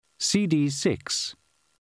CD 6.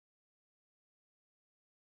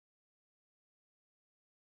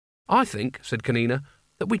 "I think," said Kanina,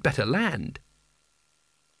 "that we'd better land."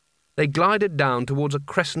 They glided down towards a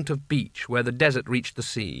crescent of beach where the desert reached the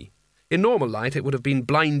sea. In normal light it would have been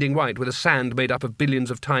blinding white with a sand made up of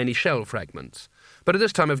billions of tiny shell fragments, but at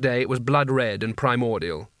this time of day it was blood-red and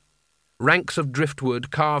primordial. Ranks of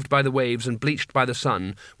driftwood, carved by the waves and bleached by the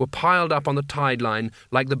sun, were piled up on the tide line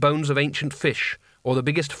like the bones of ancient fish or the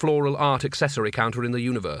biggest floral art accessory counter in the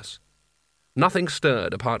universe. Nothing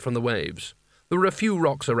stirred apart from the waves. There were a few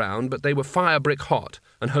rocks around, but they were fire-brick hot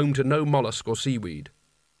and home to no mollusk or seaweed.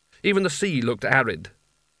 Even the sea looked arid.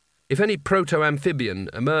 If any proto-amphibian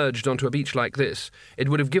emerged onto a beach like this, it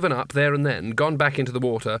would have given up there and then, gone back into the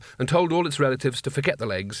water, and told all its relatives to forget the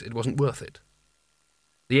legs, it wasn't worth it.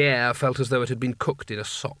 The air felt as though it had been cooked in a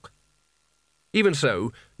sock. Even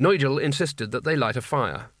so, Nigel insisted that they light a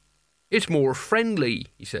fire. "It's more friendly,"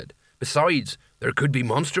 he said. "Besides, there could be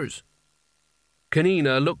monsters."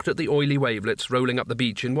 Kanina looked at the oily wavelets rolling up the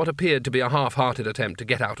beach in what appeared to be a half-hearted attempt to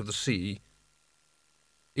get out of the sea.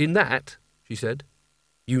 "In that," she said,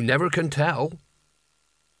 "you never can tell."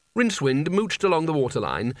 Rincewind mooched along the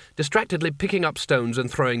waterline, distractedly picking up stones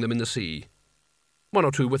and throwing them in the sea. One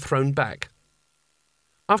or two were thrown back.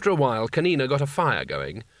 After a while, Kanina got a fire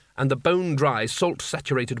going, and the bone-dry,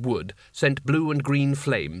 salt-saturated wood sent blue and green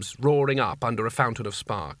flames roaring up under a fountain of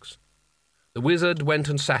sparks. The wizard went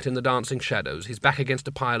and sat in the dancing shadows, his back against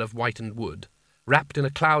a pile of whitened wood, wrapped in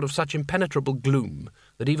a cloud of such impenetrable gloom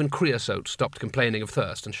that even Creosote stopped complaining of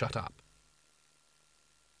thirst and shut up.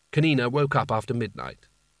 Kanina woke up after midnight.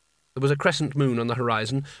 There was a crescent moon on the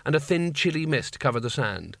horizon, and a thin, chilly mist covered the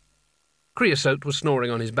sand. Creosote was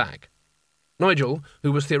snoring on his back. Nigel,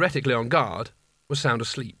 who was theoretically on guard, was sound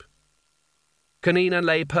asleep. Kanina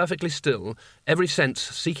lay perfectly still, every sense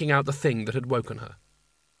seeking out the thing that had woken her.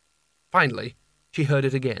 Finally, she heard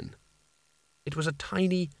it again. It was a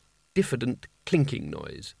tiny, diffident clinking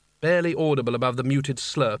noise, barely audible above the muted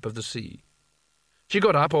slurp of the sea. She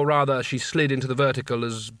got up, or rather she slid into the vertical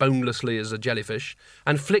as bonelessly as a jellyfish,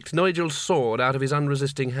 and flicked Nigel's sword out of his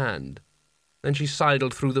unresisting hand. Then she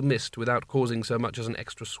sidled through the mist without causing so much as an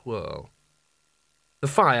extra swirl. The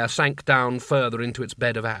fire sank down further into its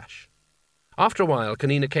bed of ash. After a while,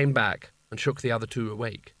 Kanina came back and shook the other two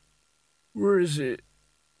awake. "Where is it?"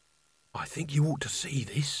 "I think you ought to see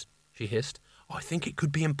this," she hissed. "I think it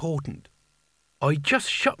could be important." "I just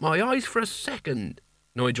shut my eyes for a second,"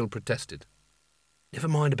 Nigel protested. "Never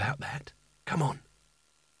mind about that. Come on."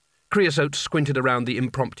 Creosote squinted around the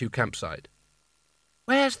impromptu campsite.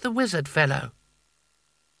 "Where's the wizard fellow?"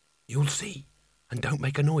 "You'll see, and don't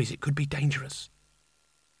make a noise. It could be dangerous."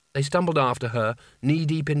 They stumbled after her,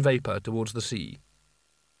 knee-deep in vapour, towards the sea.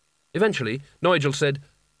 Eventually, Nigel said,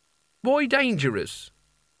 "Why dangerous?"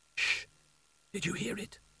 "Shh. Did you hear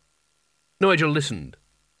it?" Nigel listened.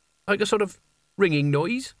 "Like a sort of ringing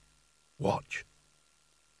noise?" "Watch."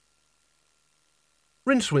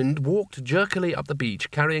 Rincewind walked jerkily up the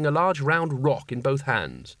beach, carrying a large round rock in both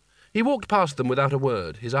hands. He walked past them without a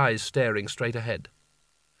word, his eyes staring straight ahead.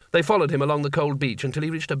 They followed him along the cold beach until he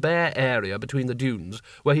reached a bare area between the dunes,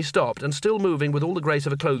 where he stopped and, still moving with all the grace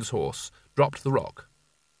of a clothes horse, dropped the rock.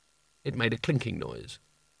 It made a clinking noise.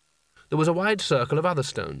 There was a wide circle of other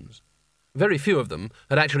stones. Very few of them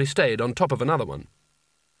had actually stayed on top of another one.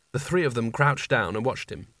 The three of them crouched down and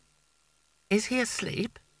watched him. "Is he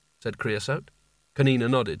asleep?" said Creosote. Kanina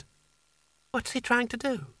nodded. "What's he trying to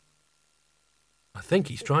do?" "I think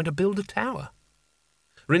he's trying to build a tower."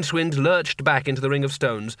 Rincewind lurched back into the ring of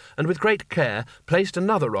stones and with great care placed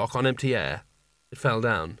another rock on empty air. It fell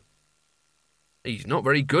down. "He's not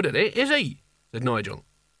very good at it, is he?" said Nigel.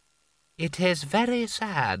 "It is very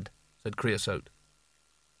sad," said Creosote.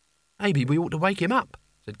 "Maybe we ought to wake him up,"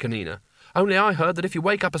 said Kanina. "Only I heard that if you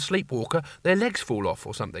wake up a sleepwalker, their legs fall off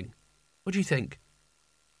or something. What do you think?"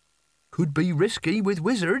 "Could be risky with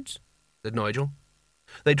wizards," said Nigel.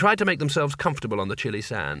 They tried to make themselves comfortable on the chilly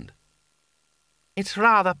sand. "It's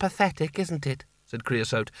rather pathetic, isn't it?" said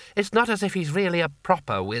Creosote. "It's not as if he's really a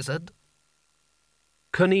proper wizard."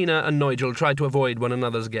 Kanina and Nigel tried to avoid one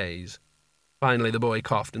another's gaze. Finally the boy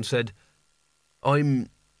coughed and said, "I'm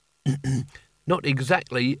not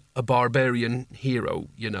exactly a barbarian hero,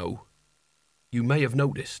 you know. You may have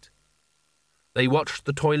noticed." They watched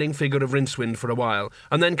the toiling figure of Rincewind for a while,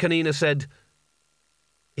 and then Kanina said,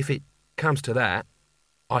 "If it comes to that,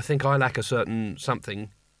 I think I lack a certain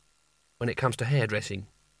something when it comes to hairdressing."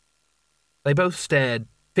 They both stared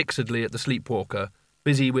fixedly at the sleepwalker,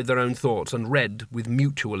 busy with their own thoughts and red with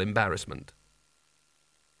mutual embarrassment.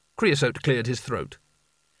 Creosote cleared his throat.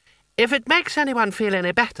 "If it makes anyone feel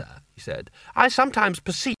any better," he said, "I sometimes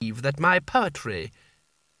perceive that my poetry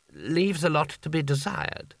leaves a lot to be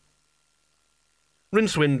desired."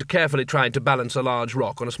 Rincewind carefully tried to balance a large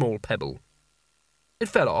rock on a small pebble. It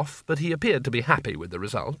fell off, but he appeared to be happy with the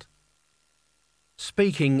result.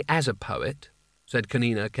 "Speaking as a poet," said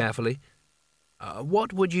Kanina carefully,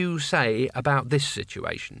 "what would you say about this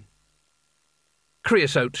situation?"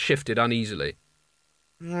 Creosote shifted uneasily.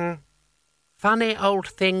 "Funny old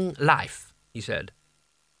thing, life," he said.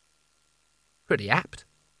 "Pretty apt."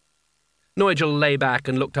 Nigel lay back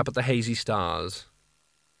and looked up at the hazy stars.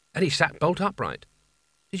 And he sat bolt upright.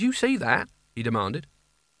 "Did you see that?" he demanded.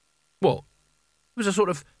 "What?" "It was a sort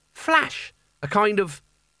of flash, a kind of—"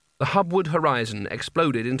 The hubward horizon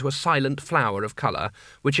exploded into a silent flower of colour,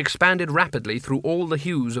 which expanded rapidly through all the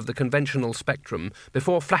hues of the conventional spectrum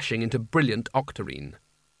before flashing into brilliant octarine.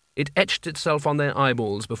 It etched itself on their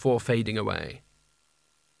eyeballs before fading away.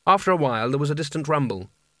 After a while there was a distant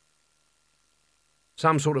rumble.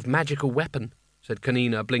 "Some sort of magical weapon," said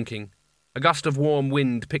Kanina, blinking. A gust of warm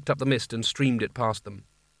wind picked up the mist and streamed it past them.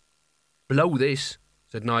 "Blow this,"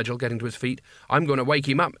 said Nigel, getting to his feet. "I'm going to wake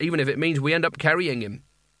him up, even if it means we end up carrying him."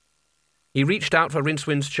 He reached out for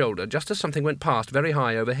Rincewind's shoulder just as something went past very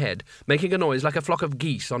high overhead, making a noise like a flock of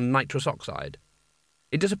geese on nitrous oxide.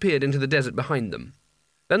 It disappeared into the desert behind them.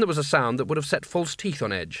 Then there was a sound that would have set false teeth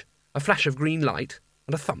on edge, a flash of green light,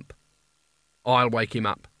 and a thump. "I'll wake him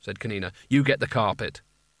up," said Kanina. "You get the carpet."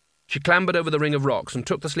 She clambered over the ring of rocks and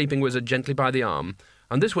took the sleeping wizard gently by the arm,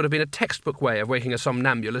 and this would have been a textbook way of waking a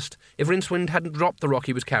somnambulist if Rincewind hadn't dropped the rock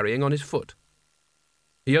he was carrying on his foot.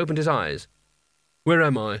 He opened his eyes. "Where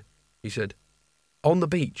am I?" he said. "On the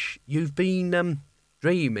beach. You've been,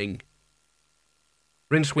 dreaming."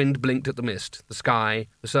 Rincewind blinked at the mist, the sky,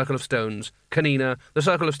 the circle of stones, Kanina, the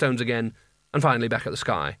circle of stones again, and finally back at the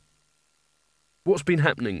sky. "What's been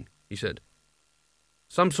happening?" he said.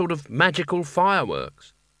 "Some sort of magical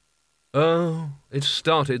fireworks." "Oh, it's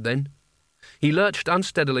started then." He lurched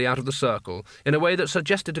unsteadily out of the circle in a way that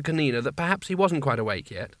suggested to Kanina that perhaps he wasn't quite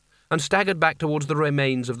awake yet, and staggered back towards the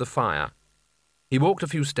remains of the fire. He walked a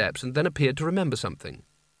few steps and then appeared to remember something.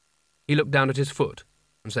 He looked down at his foot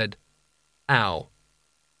and said, "Ow."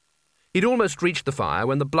 He'd almost reached the fire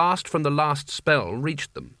when the blast from the last spell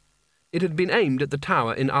reached them. It had been aimed at the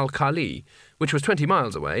tower in Al-Khali, which was 20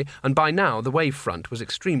 miles away, and by now the wave front was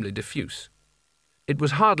extremely diffuse. It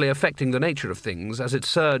was hardly affecting the nature of things as it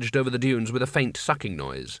surged over the dunes with a faint sucking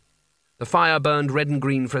noise. The fire burned red and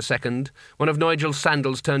green for a second. One of Nigel's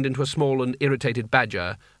sandals turned into a small and irritated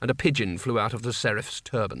badger, and a pigeon flew out of the seraph's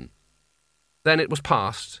turban. Then it was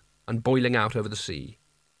past and boiling out over the sea.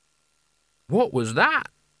 "What was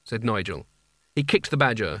that?" said Nigel. He kicked the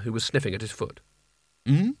badger, who was sniffing at his foot.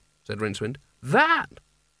 Said Rincewind. "That!"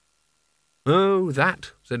 "Oh,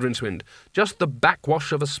 that," said Rincewind. "Just the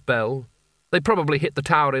backwash of a spell. They probably hit the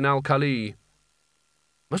tower in Al-Khali.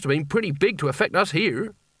 Must have been pretty big to affect us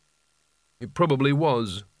here." "It probably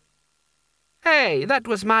was." "Hey, that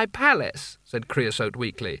was my palace," said Creosote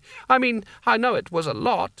weakly. "I mean, I know it was a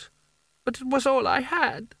lot, but it was all I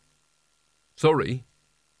had." "Sorry."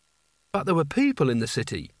 "But there were people in the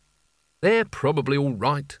city." "They're probably all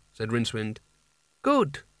right," said Rincewind.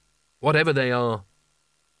 "Good." "Whatever they are."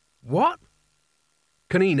 "What?"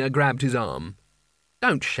 Kanina grabbed his arm.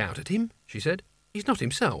 "Don't shout at him," she said. "He's not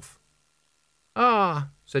himself." "Ah,"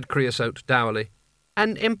 said Creosote dourly.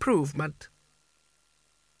 "An improvement."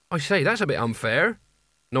 "I say, that's a bit unfair,"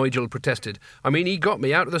 Nigel protested. "I mean, he got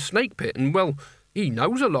me out of the snake pit, and, well, he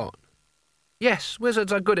knows a lot." "Yes,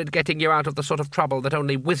 wizards are good at getting you out of the sort of trouble that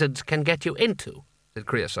only wizards can get you into," said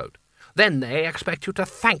Creosote. "Then they expect you to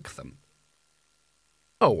thank them."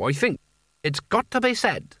 "Oh, I think—" "It's got to be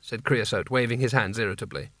said," said Creosote, waving his hands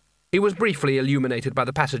irritably. He was briefly illuminated by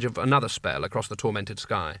the passage of another spell across the tormented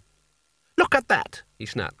sky. "Look at that," he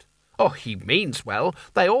snapped. "Oh, he means well.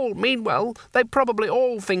 They all mean well. They probably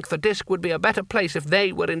all think the disc would be a better place if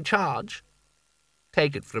they were in charge.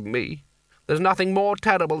 Take it from me, there's nothing more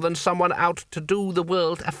terrible than someone out to do the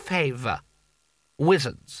world a favour.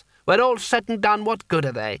 Wizards. When all's said and done, what good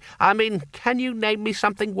are they? I mean, can you name me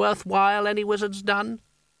something worthwhile any wizard's done?"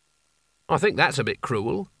 "I think that's a bit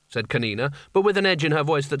cruel," said Kanina, but with an edge in her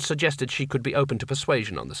voice that suggested she could be open to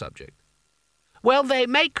persuasion on the subject. "Well, they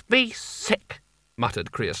make me sick,"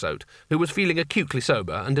 muttered Creosote, who was feeling acutely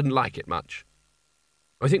sober and didn't like it much.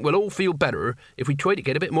 "I think we'll all feel better if we try to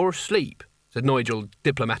get a bit more sleep," said Nigel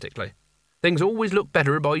diplomatically. "Things always look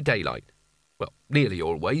better by daylight. Well, nearly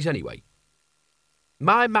always, anyway."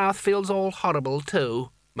 "My mouth feels all horrible,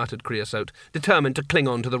 too," muttered Creosote, determined to cling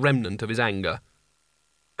on to the remnant of his anger.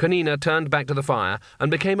 Kanina turned back to the fire and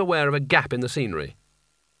became aware of a gap in the scenery.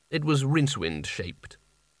 It was Rincewind-shaped.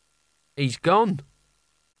 "He's gone."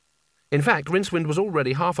 In fact, Rincewind was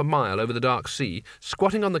already half a mile over the dark sea,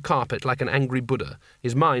 squatting on the carpet like an angry Buddha,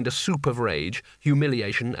 his mind a soup of rage,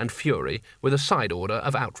 humiliation, and fury, with a side order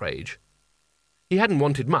of outrage. He hadn't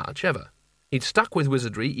wanted much, ever. He'd stuck with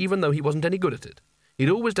wizardry even though he wasn't any good at it. He'd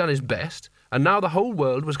always done his best, and now the whole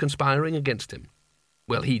world was conspiring against him.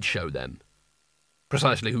 Well, he'd show them.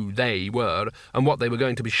 Precisely who they were, and what they were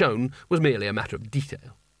going to be shown, was merely a matter of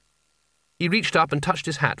detail. He reached up and touched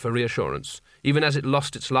his hat for reassurance, even as it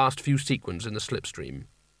lost its last few sequins in the slipstream.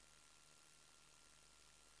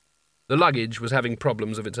 The luggage was having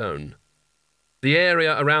problems of its own. The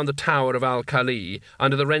area around the Tower of Al-Khali,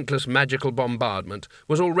 under the relentless magical bombardment,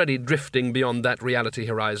 was already drifting beyond that reality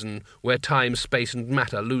horizon where time, space, and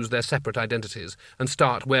matter lose their separate identities and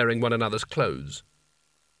start wearing one another's clothes.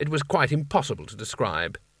 It was quite impossible to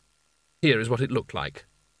describe. Here is what it looked like.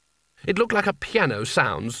 It looked like a piano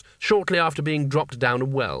sounds shortly after being dropped down a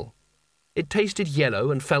well. It tasted yellow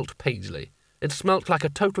and felt paisley. It smelt like a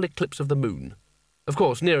total eclipse of the moon. Of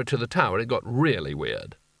course, nearer to the tower it got really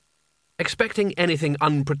weird. Expecting anything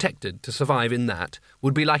unprotected to survive in that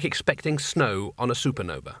would be like expecting snow on a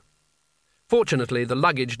supernova. Fortunately, the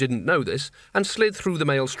luggage didn't know this and slid through the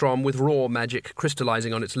maelstrom with raw magic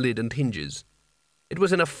crystallizing on its lid and hinges. It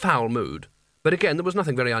was in a foul mood. But again, there was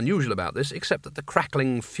nothing very unusual about this, except that the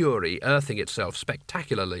crackling fury earthing itself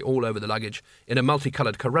spectacularly all over the luggage in a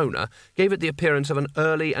multicoloured corona gave it the appearance of an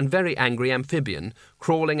early and very angry amphibian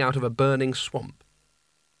crawling out of a burning swamp.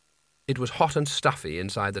 It was hot and stuffy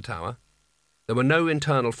inside the tower. There were no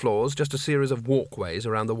internal floors, just a series of walkways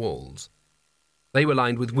around the walls. They were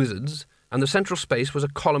lined with wizards, and the central space was a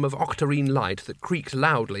column of octarine light that creaked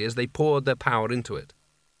loudly as they poured their power into it.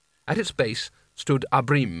 At its base stood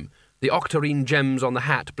Abrim, the octarine gems on the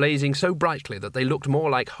hat blazing so brightly that they looked more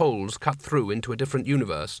like holes cut through into a different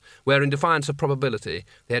universe, where in defiance of probability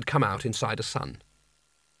they had come out inside a sun.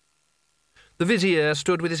 The vizier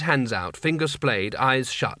stood with his hands out, fingers splayed,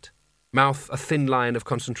 eyes shut, mouth a thin line of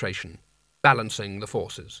concentration, balancing the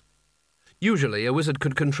forces. Usually a wizard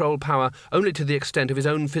could control power only to the extent of his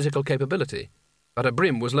own physical capability, but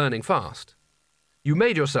Abrim was learning fast. You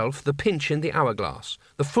made yourself the pinch in the hourglass,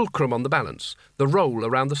 the fulcrum on the balance, the roll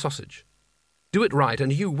around the sausage. Do it right,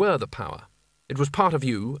 and you were the power. It was part of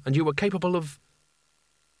you, and you were capable of...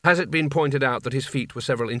 Has it been pointed out that his feet were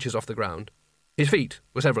several inches off the ground? His feet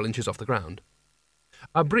were several inches off the ground.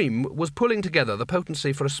 Abrim was pulling together the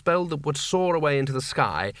potency for a spell that would soar away into the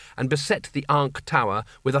sky and beset the Ankh Tower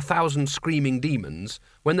with 1,000 screaming demons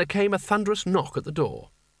when there came a thunderous knock at the door.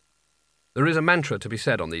 There is a mantra to be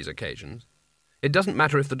said on these occasions. It doesn't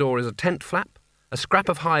matter if the door is a tent flap, a scrap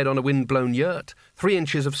of hide on a wind-blown yurt, 3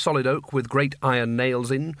 inches of solid oak with great iron nails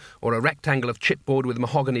in, or a rectangle of chipboard with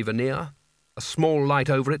mahogany veneer, a small light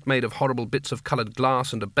over it made of horrible bits of coloured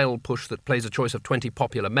glass and a bell push that plays a choice of 20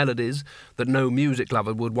 popular melodies that no music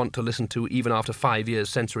lover would want to listen to even after 5 years'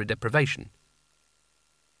 sensory deprivation.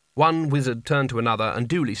 One wizard turned to another and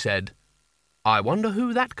duly said, "I wonder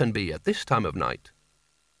who that can be at this time of night."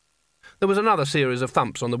 There was another series of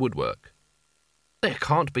thumps on the woodwork. "There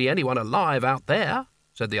can't be anyone alive out there,"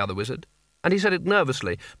 said the other wizard, and he said it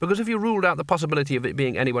nervously, because if you ruled out the possibility of it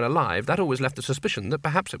being anyone alive, that always left the suspicion that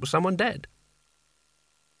perhaps it was someone dead.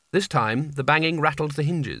 This time the banging rattled the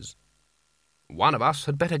hinges. "One of us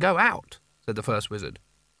had better go out," said the first wizard.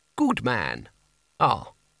 "Good man."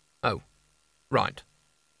 "Ah. Oh. Right."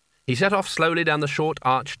 He set off slowly down the short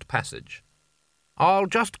arched passage. "I'll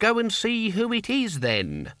just go and see who it is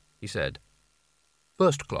then," he said.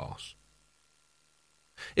 "First class."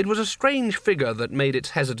 It was a strange figure that made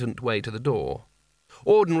its hesitant way to the door.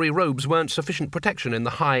 Ordinary robes weren't sufficient protection in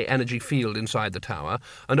the high-energy field inside the tower,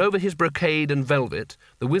 and over his brocade and velvet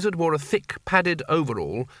the wizard wore a thick, padded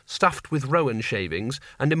overall stuffed with rowan shavings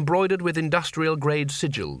and embroidered with industrial-grade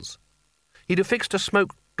sigils. He'd affixed a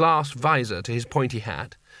smoked-glass visor to his pointy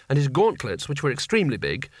hat, and his gauntlets, which were extremely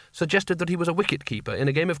big, suggested that he was a wicket-keeper in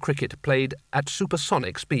a game of cricket played at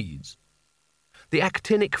supersonic speeds. The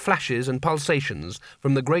actinic flashes and pulsations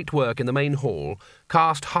from the great work in the main hall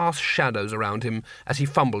cast harsh shadows around him as he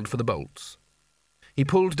fumbled for the bolts. He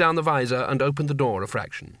pulled down the visor and opened the door a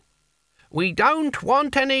fraction. "We don't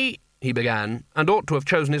want any," he began, and ought to have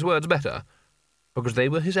chosen his words better, because they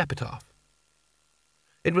were his epitaph.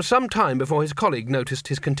 It was some time before his colleague noticed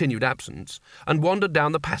his continued absence and wandered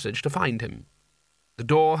down the passage to find him. The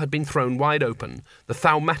door had been thrown wide open, the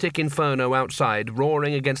thaumatic inferno outside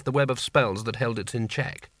roaring against the web of spells that held it in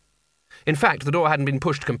check. In fact, the door hadn't been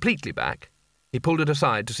pushed completely back. He pulled it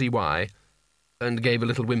aside to see why, and gave a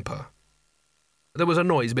little whimper. There was a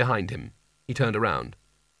noise behind him. He turned around.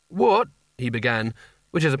 "What?" he began,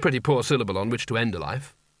 which is a pretty poor syllable on which to end a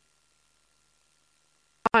life.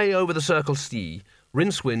 High over the Circle C,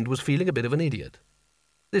 Rincewind was feeling a bit of an idiot.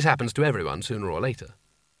 This happens to everyone sooner or later.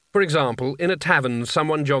 For example, in a tavern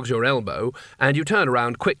someone jogs your elbow, and you turn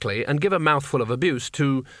around quickly and give a mouthful of abuse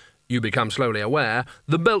to, you become slowly aware,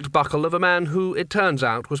 the belt buckle of a man who, it turns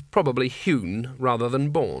out, was probably hewn rather than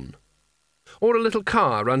born. Or a little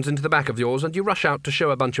car runs into the back of yours and you rush out to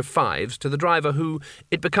show a bunch of fives to the driver who,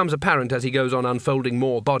 it becomes apparent as he goes on unfolding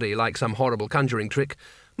more body like some horrible conjuring trick,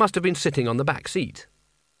 must have been sitting on the back seat.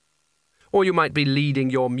 Or you might be leading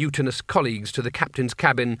your mutinous colleagues to the captain's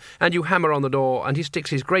cabin and you hammer on the door and he sticks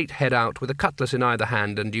his great head out with a cutlass in either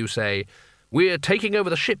hand and you say, "We're taking over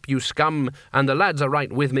the ship, you scum, and the lads are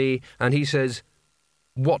right with me," and he says,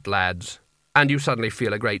 "What lads?" And you suddenly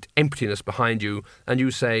feel a great emptiness behind you and you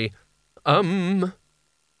say,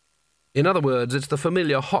 In other words, it's the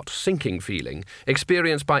familiar hot sinking feeling,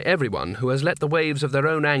 experienced by everyone who has let the waves of their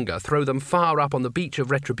own anger throw them far up on the beach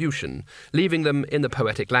of retribution, leaving them, in the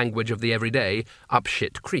poetic language of the everyday, up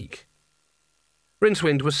shit creek.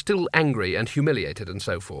 Rincewind was still angry and humiliated and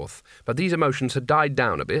so forth, but these emotions had died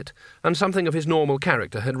down a bit, and something of his normal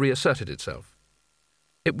character had reasserted itself.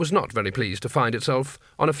 It was not very pleased to find itself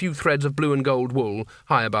on a few threads of blue and gold wool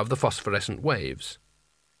high above the phosphorescent waves.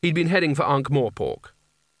 He'd been heading for Ankh-Morpork.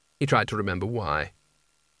 He tried to remember why.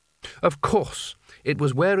 Of course, it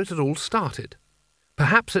was where it had all started.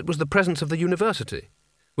 Perhaps it was the presence of the university,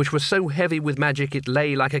 which was so heavy with magic it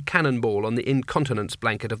lay like a cannonball on the incontinence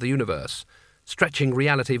blanket of the universe, stretching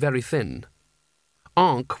reality very thin.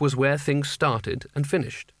 Ankh was where things started and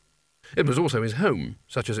finished. It was also his home,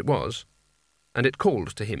 such as it was, and it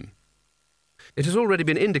called to him. It has already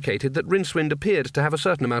been indicated that Rincewind appeared to have a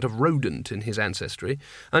certain amount of rodent in his ancestry,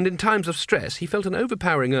 and in times of stress he felt an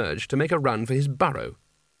overpowering urge to make a run for his burrow.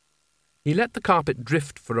 He let the carpet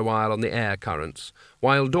drift for a while on the air currents,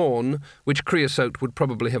 while dawn, which creosote would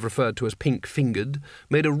probably have referred to as pink-fingered,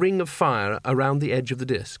 made a ring of fire around the edge of the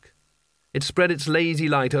disk. It spread its lazy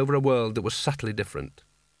light over a world that was subtly different.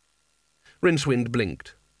 Rincewind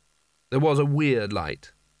blinked. There was a weird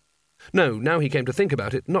light. No, now he came to think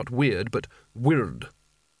about it, not weird, but weird,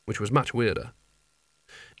 which was much weirder.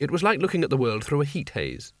 It was like looking at the world through a heat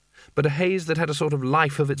haze, but a haze that had a sort of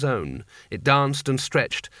life of its own. It danced and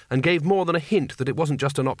stretched, and gave more than a hint that it wasn't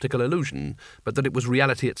just an optical illusion, but that it was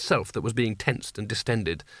reality itself that was being tensed and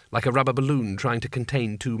distended, like a rubber balloon trying to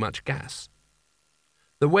contain too much gas.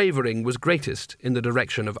 The wavering was greatest in the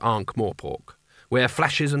direction of Ankh-Morpork, where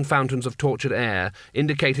flashes and fountains of tortured air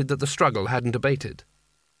indicated that the struggle hadn't abated.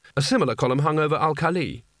 A similar column hung over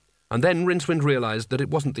Al-Khali, and then Rincewind realised that it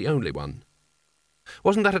wasn't the only one.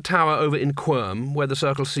 Wasn't that a tower over in Quirm, where the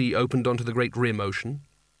Circle C opened onto the great Rim Ocean?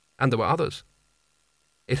 And there were others.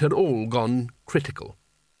 It had all gone critical.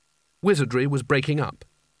 Wizardry was breaking up.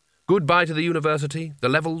 Goodbye to the university, the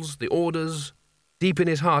levels, the orders. Deep in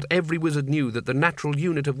his heart, every wizard knew that the natural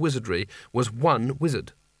unit of wizardry was one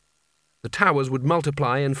wizard. The towers would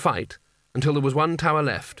multiply and fight until there was one tower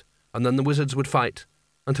left, and then the wizards would fight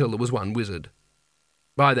until there was one wizard.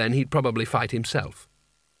 By then he'd probably fight himself.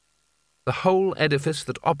 The whole edifice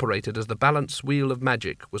that operated as the balance wheel of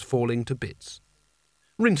magic was falling to bits.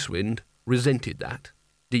 Rincewind resented that,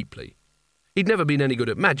 deeply. He'd never been any good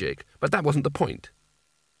at magic, but that wasn't the point.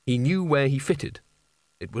 He knew where he fitted.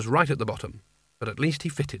 It was right at the bottom, but at least he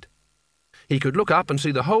fitted. He could look up and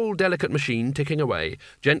see the whole delicate machine ticking away,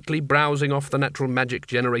 gently browsing off the natural magic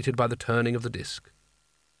generated by the turning of the disk.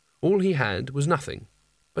 All he had was nothing.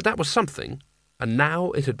 But that was something, and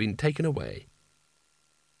now it had been taken away.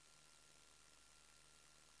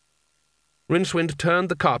 Rincewind turned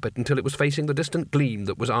the carpet until it was facing the distant gleam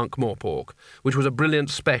that was Ankh-Morpork, which was a brilliant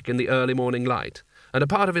speck in the early morning light, and a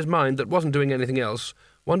part of his mind that wasn't doing anything else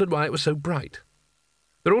wondered why it was so bright.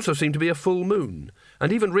 There also seemed to be a full moon,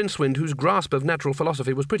 and even Rincewind, whose grasp of natural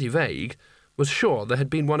philosophy was pretty vague, was sure there had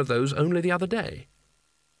been one of those only the other day.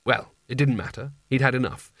 Well, it didn't matter. He'd had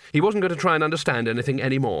enough. He wasn't going to try and understand anything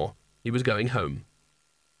any more. He was going home.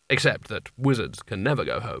 Except that wizards can never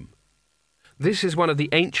go home. This is one of the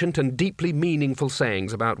ancient and deeply meaningful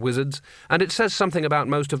sayings about wizards, and it says something about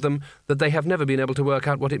most of them that they have never been able to work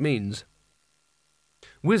out what it means.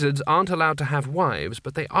 Wizards aren't allowed to have wives,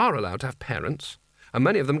 but they are allowed to have parents, and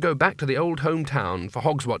many of them go back to the old hometown for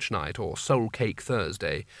Hogswatch Night or Soul Cake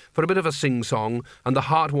Thursday, for a bit of a sing-song and the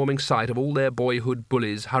heart-warming sight of all their boyhood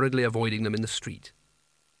bullies hurriedly avoiding them in the street.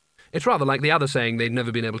 It's rather like the other saying they've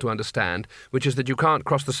never been able to understand, which is that you can't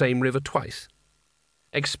cross the same river twice.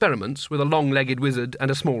 Experiments with a long-legged wizard and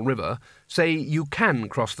a small river say you can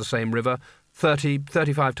cross the same river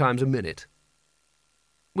 35 times a minute.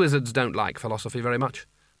 Wizards don't like philosophy very much,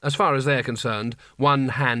 As far as they're concerned, one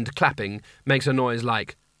hand clapping makes a noise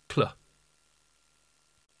like cluh.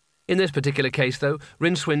 In this particular case, though,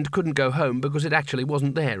 Rincewind couldn't go home because it actually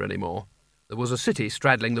wasn't there anymore. There was a city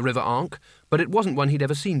straddling the River Ankh, but it wasn't one he'd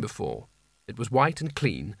ever seen before. It was white and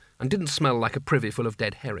clean, and didn't smell like a privy full of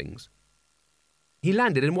dead herrings. He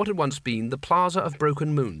landed in what had once been the Plaza of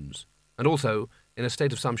Broken Moons, and also in a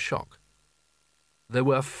state of some shock. There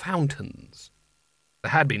were fountains.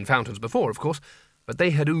 There had been fountains before, of course, but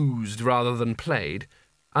they had oozed rather than played,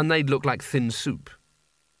 and they'd looked like thin soup.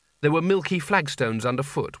 There were milky flagstones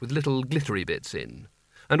underfoot with little glittery bits in,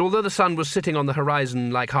 and although the sun was sitting on the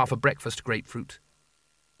horizon like half a breakfast grapefruit,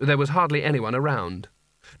 there was hardly anyone around.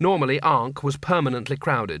 Normally, Ankh was permanently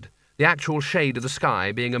crowded, the actual shade of the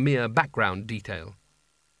sky being a mere background detail.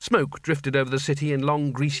 Smoke drifted over the city in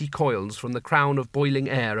long greasy coils from the crown of boiling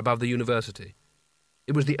air above the university.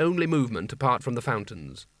 It was the only movement apart from the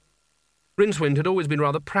fountains. Rincewind had always been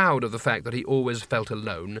rather proud of the fact that he always felt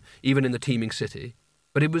alone, even in the teeming city,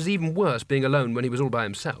 but it was even worse being alone when he was all by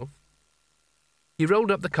himself. He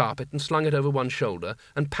rolled up the carpet and slung it over one shoulder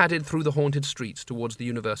and padded through the haunted streets towards the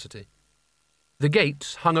university. The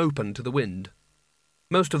gates hung open to the wind.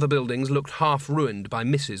 Most of the buildings looked half-ruined by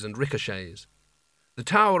misses and ricochets. The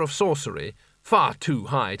Tower of Sourcery, far too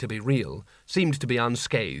high to be real, seemed to be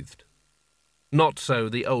unscathed. Not so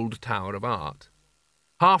the old Tower of Art.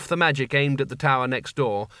 Half the magic aimed at the tower next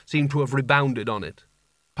door seemed to have rebounded on it.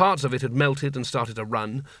 Parts of it had melted and started to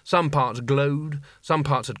run, some parts glowed, some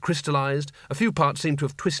parts had crystallized, a few parts seemed to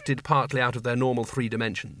have twisted partly out of their normal 3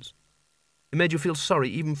 dimensions. It made you feel sorry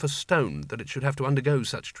even for stone that it should have to undergo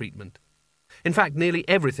such treatment. In fact, nearly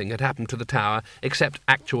everything had happened to the tower except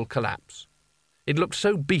actual collapse. It looked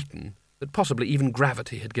so beaten that possibly even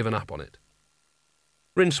gravity had given up on it.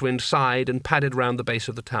 Rincewind sighed and padded round the base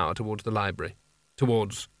of the tower towards the library,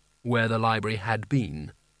 towards where the library had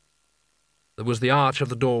been. There was the arch of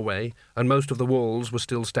the doorway, and most of the walls were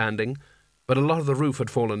still standing, but a lot of the roof had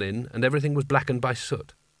fallen in, and everything was blackened by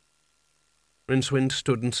soot. Rincewind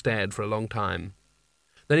stood and stared for a long time.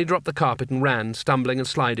 Then he dropped the carpet and ran, stumbling and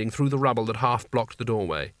sliding through the rubble that half blocked the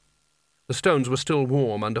doorway. The stones were still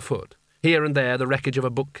warm underfoot. Here and there the wreckage of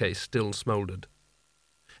a bookcase still smouldered.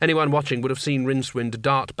 Anyone watching would have seen Rincewind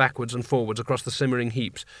dart backwards and forwards across the simmering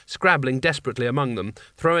heaps, scrabbling desperately among them,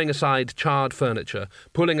 throwing aside charred furniture,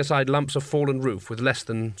 pulling aside lumps of fallen roof with less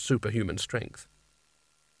than superhuman strength.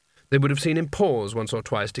 They would have seen him pause once or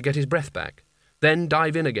twice to get his breath back, then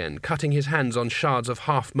dive in again, cutting his hands on shards of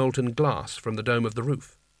half-molten glass from the dome of the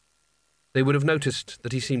roof. They would have noticed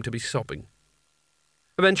that he seemed to be sobbing.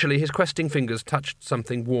 Eventually his questing fingers touched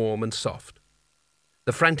something warm and soft.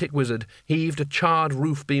 The frantic wizard heaved a charred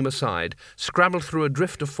roof beam aside, scrabbled through a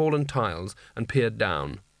drift of fallen tiles, and peered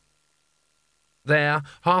down. There,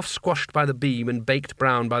 half squashed by the beam and baked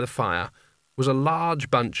brown by the fire, was a large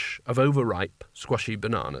bunch of overripe, squashy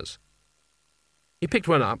bananas. He picked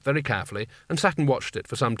one up very carefully and sat and watched it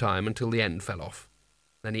for some time until the end fell off.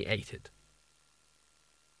 Then he ate it.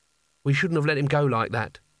 "We shouldn't have let him go like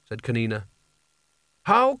that," said Kanina.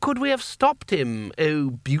 "How could we have stopped him, oh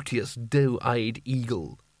beauteous doe-eyed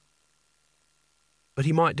eagle?" "But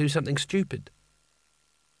he might do something stupid."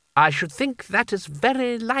 "I should think that is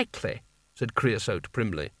very likely," said Creosote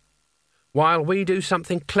primly. "While we do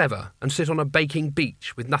something clever and sit on a baking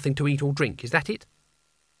beach with nothing to eat or drink, is that it?"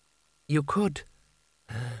 "You could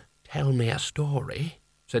tell me a story,"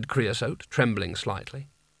 said Creosote, trembling slightly.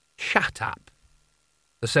 "Shut up."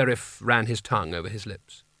 The seraph ran his tongue over his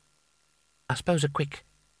lips. "I suppose a quick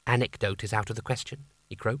anecdote is out of the question,"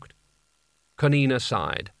 he croaked. Kanina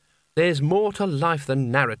sighed. "There's more to life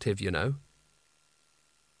than narrative, you know."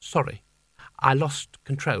 "Sorry, I lost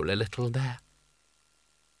control a little there."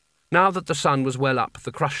 Now that the sun was well up,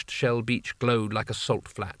 the crushed shell beach glowed like a salt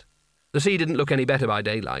flat. The sea didn't look any better by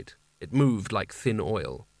daylight. It moved like thin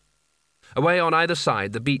oil. Away on either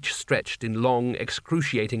side, the beach stretched in long,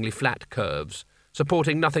 excruciatingly flat curves,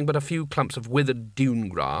 supporting nothing but a few clumps of withered dune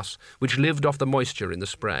grass, which lived off the moisture in the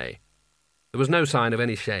spray. There was no sign of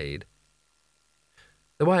any shade.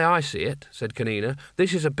 "The way I see it," said Kanina,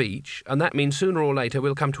 "this is a beach, and that means sooner or later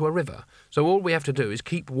we'll come to a river, so all we have to do is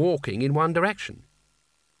keep walking in one direction."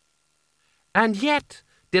 "And yet,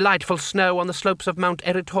 delightful snow on the slopes of Mount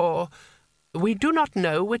Erytor, we do not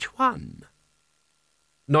know which one."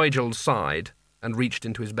 Nigel sighed and reached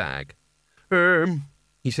into his bag.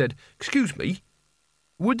 He said, "Excuse me,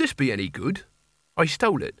 would this be any good? I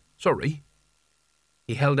stole it, sorry."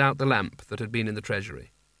 He held out the lamp that had been in the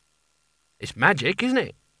treasury. "It's magic, isn't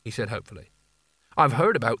it?" he said hopefully. "I've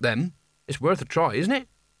heard about them. It's worth a try, isn't it?"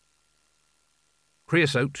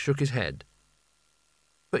 Creosote shook his head.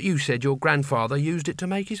 But you said your grandfather used it to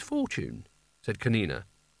make his fortune, said Kanina.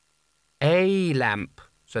 A lamp,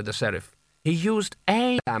 said the seraph. He used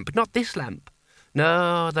a lamp, not this lamp.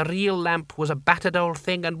 No, the real lamp was a battered old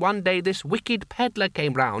thing, and one day this wicked peddler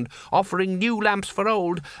came round, offering new lamps for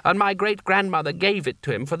old, and my great-grandmother gave it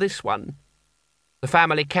to him for this one. The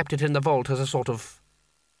family kept it in the vault as a sort of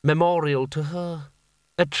memorial to her.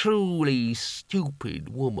 A truly stupid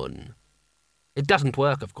woman. It doesn't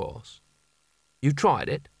work, of course. You tried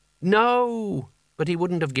it? No, but he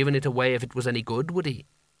wouldn't have given it away if it was any good, would he?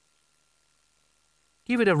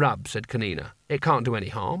 Give it a rub, said Kanina. It can't do any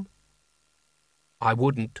harm. I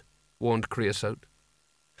wouldn't, warned Creosote.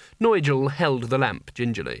 Nigel held the lamp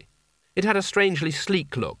gingerly. It had a strangely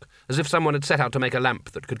sleek look, as if someone had set out to make a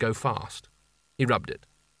lamp that could go fast. He rubbed it.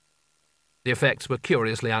 The effects were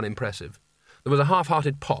curiously unimpressive. There was a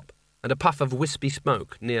half-hearted pop and a puff of wispy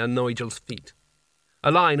smoke near Nigel's feet.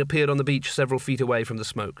 A line appeared on the beach several feet away from the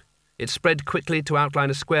smoke. It spread quickly to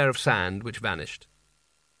outline a square of sand, which vanished.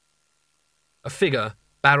 A figure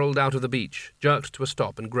barreled out of the beach, jerked to a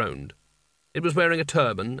stop and groaned. It was wearing a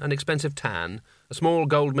turban, an expensive tan, a small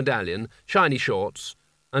gold medallion, shiny shorts,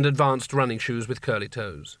 and advanced running shoes with curly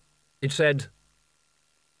toes. It said,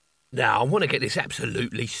 "Now, I want to get this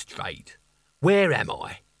absolutely straight. Where am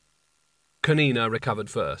I?" Kanina recovered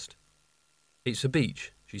first. "It's a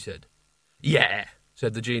beach," she said. "Yeah,"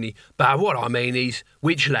 said the genie, "but what I mean is,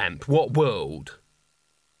 which lamp, what world?"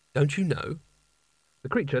 "Don't you know?" The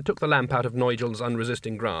creature took the lamp out of Nigel's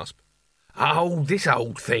unresisting grasp. "Oh, this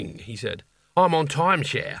old thing," he said. "I'm on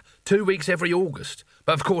timeshare, 2 weeks every August,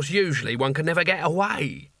 but of course usually one can never get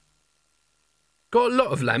away." "Got a lot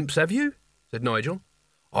of lamps, have you?" said Nigel.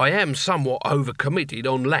 "I am somewhat overcommitted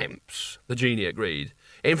on lamps," the genie agreed.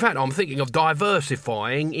 "In fact, I'm thinking of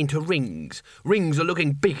diversifying into rings. Rings are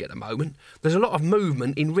looking big at the moment. There's a lot of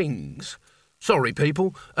movement in rings. Sorry,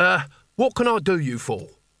 people. What can I do you for?"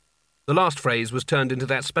 The last phrase was turned into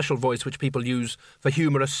that special voice which people use for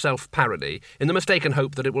humorous self-parody, in the mistaken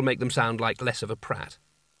hope that it will make them sound like less of a prat.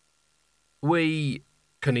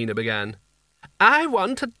 Kanina began. "I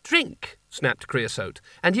want a drink," snapped Creosote,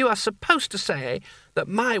 "and you are supposed to say that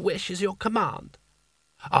my wish is your command."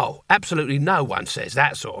 "Oh, absolutely no one says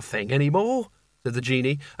that sort of thing anymore," said the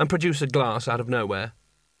genie, and produced a glass out of nowhere.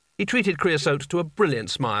 He treated Creosote to a brilliant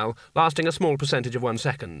smile, lasting a small percentage of 1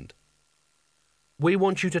 second. "We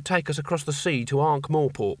want you to take us across the sea to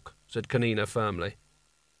Ankh-Morpork," said Kanina firmly.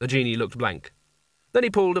 The genie looked blank. Then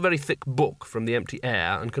he pulled a very thick book from the empty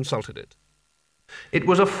air and consulted it. It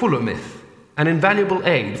was a fuller myth, an invaluable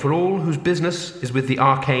aid for all whose business is with the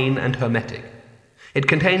arcane and hermetic. It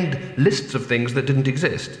contained lists of things that didn't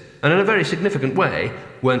exist, and in a very significant way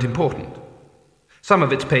weren't important. Some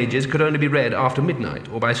of its pages could only be read after midnight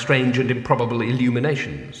or by strange and improbable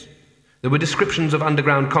illuminations. There were descriptions of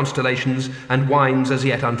underground constellations and wines as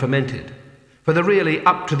yet unfermented. For the really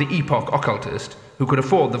up-to-the-epoch occultist, who could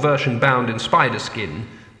afford the version bound in spider skin,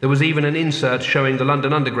 there was even an insert showing the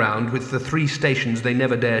London Underground with the 3 stations they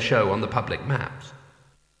never dare show on the public maps.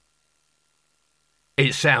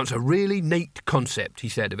 "It sounds a really neat concept," he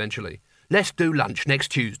said eventually. "Let's do lunch next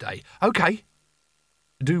Tuesday, OK?"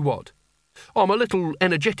 "Do what?" "I'm a little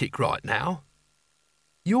energetic right now."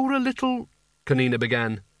 "You're a little—" Kanina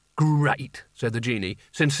began. "Great," said the genie,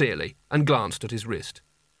 sincerely, and glanced at his wrist.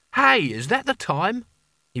 "Hey, is that the time?"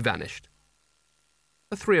 He vanished.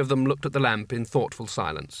 The 3 of them looked at the lamp in thoughtful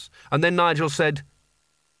silence, and then Nigel said,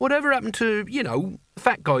 "Whatever happened to, the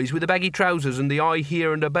fat guys with the baggy trousers and the I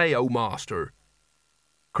hear and obey, oh master?"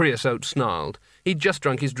 Creosote snarled. He'd just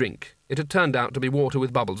drunk his drink. It had turned out to be water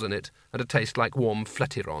with bubbles in it, and a taste like warm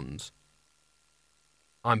fletirons.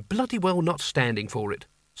 "I'm bloody well not standing for it,"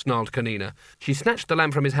 snarled Kanina. She snatched the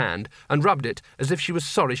lamp from his hand and rubbed it as if she was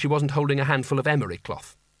sorry she wasn't holding a handful of emery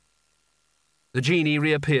cloth. The genie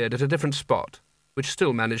reappeared at a different spot, which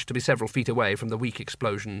still managed to be several feet away from the weak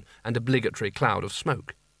explosion and obligatory cloud of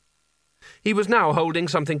smoke. He was now holding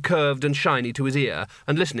something curved and shiny to his ear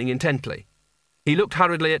and listening intently. He looked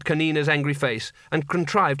hurriedly at Kanina's angry face and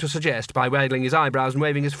contrived to suggest, by waggling his eyebrows and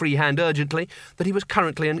waving his free hand urgently, that he was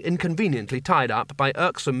currently and inconveniently tied up by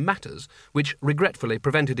irksome matters which regretfully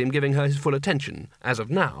prevented him giving her his full attention, as of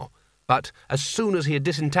now. But as soon as he had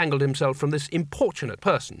disentangled himself from this importunate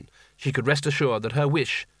person, she could rest assured that her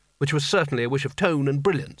wish, which was certainly a wish of tone and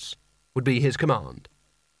brilliance, would be his command.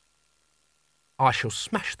 "I shall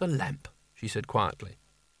smash the lamp," she said quietly.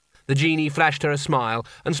 The genie flashed her a smile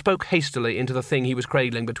and spoke hastily into the thing he was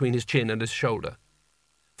cradling between his chin and his shoulder.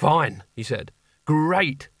 "Fine," he said.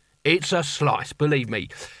 "Great. It's a slice, believe me.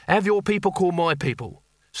 Have your people call my people.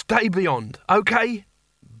 Stay beyond, OK?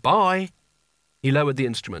 Bye." He lowered the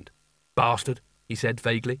instrument. "Bastard," he said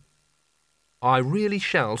vaguely. "I really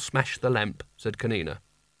shall smash the lamp," said Kanina.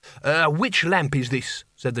 Which lamp is this?"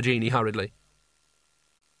 said the genie hurriedly.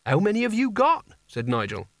 "How many have you got?" said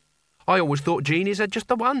Nigel. "I always thought genies had just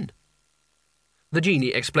the one." The genie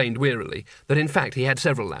explained wearily that in fact he had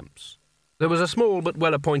several lamps. There was a small but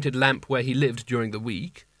well-appointed lamp where he lived during the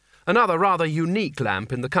week, another rather unique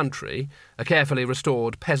lamp in the country, a carefully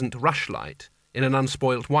restored peasant rushlight in an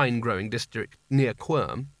unspoilt wine-growing district near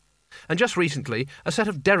Quirm, and just recently a set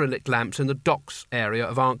of derelict lamps in the docks area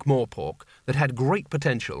of Ankh-Morpork that had great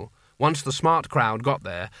potential, once the smart crowd got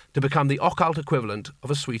there, to become the occult equivalent of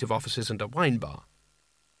a suite of offices and a wine bar.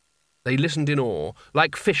 They listened in awe,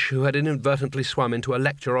 like fish who had inadvertently swum into a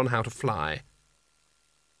lecture on how to fly.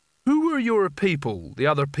 "Who are your people the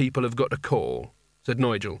other people have got to call?" said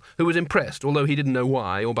Nigel, who was impressed, although he didn't know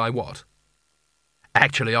why or by what.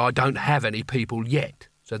 "Actually, I don't have any people yet,"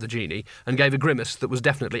 said the genie, and gave a grimace that was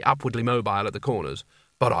definitely upwardly mobile at the corners.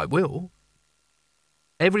 "But I will."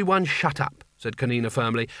 "Everyone shut up," said Kanina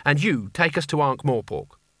firmly, "and you take us to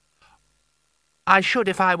Ankh-Morpork." "I should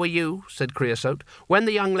if I were you," said Creosote. "When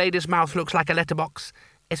the young lady's mouth looks like a letterbox,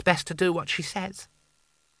 it's best to do what she says."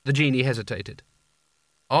 The genie hesitated.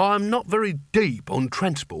 "I'm not very deep on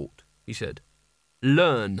transport," he said.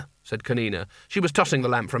 "Learn," said Kanina. She was tossing the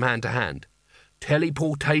lamp from hand to hand.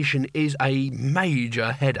 "Teleportation is a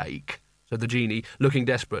major headache," said the genie, looking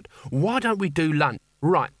desperate. "Why don't we do lunch?"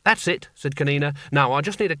 "Right, that's it," said Kanina. "Now I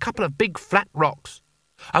just need a couple of big flat rocks."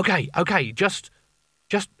 Okay, just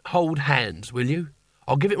hold hands, will you?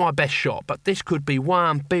 I'll give it my best shot, but this could be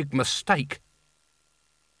one big mistake."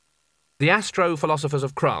 The astro-philosophers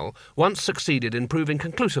of Krull once succeeded in proving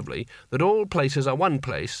conclusively that all places are one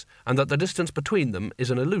place and that the distance between them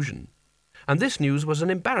is an illusion. And this news was an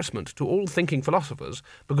embarrassment to all thinking philosophers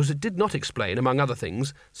because it did not explain, among other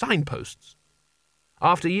things, signposts.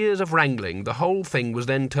 After years of wrangling, the whole thing was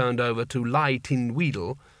then turned over to Lai Tin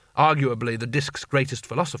Weedle, arguably the Disc's greatest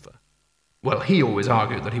philosopher. Well, he always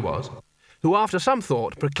argued that he was. Who after some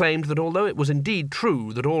thought proclaimed that although it was indeed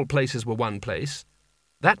true that all places were one place,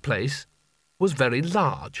 that place was very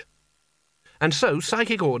large. And so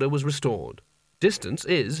psychic order was restored. Distance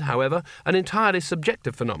is, however, an entirely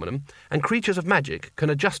subjective phenomenon, and creatures of magic can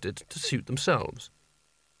adjust it to suit themselves.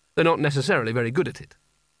 They're not necessarily very good at it.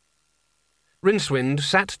 Rincewind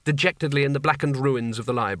sat dejectedly in the blackened ruins of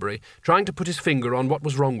the library, trying to put his finger on what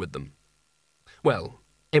was wrong with them. Well,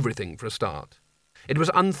 everything for a start. It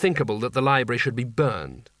was unthinkable that the library should be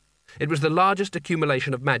burned. It was the largest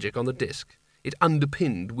accumulation of magic on the disc. It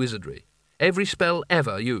underpinned wizardry. Every spell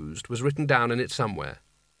ever used was written down in it somewhere.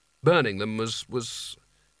 Burning them was...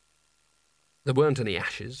 There weren't any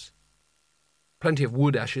ashes. Plenty of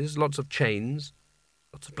wood ashes, lots of chains,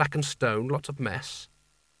 lots of blackened stone, lots of mess.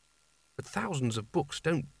 But thousands of books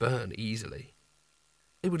don't burn easily.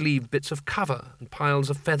 They would leave bits of cover and piles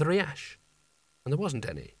of feathery ash, and there wasn't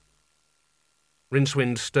any.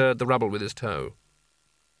 Rincewind stirred the rubble with his toe.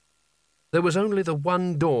 There was only the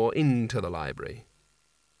one door into the library.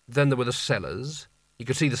 Then there were the cellars. He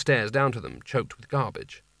could see the stairs down to them, choked with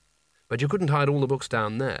garbage. But you couldn't hide all the books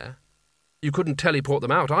down there. You couldn't teleport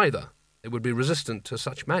them out either. They would be resistant to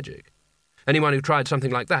such magic. Anyone who tried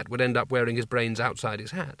something like that would end up wearing his brains outside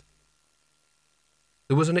his hat.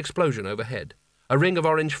 There was an explosion overhead. A ring of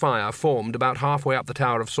orange fire formed about halfway up the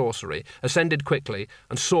Tower of Sourcery, ascended quickly,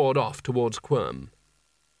 and soared off towards Quirm.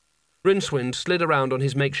 Rincewind slid around on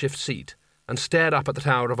his makeshift seat and stared up at the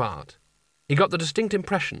Tower of Art. He got the distinct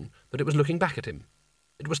impression that it was looking back at him.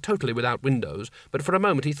 It was totally without windows, but for a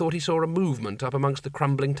moment he thought he saw a movement up amongst the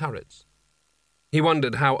crumbling turrets. He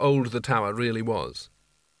wondered how old the tower really was.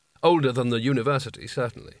 Older than the university,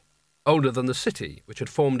 certainly. Older than the city, which had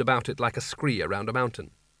formed about it like a scree around a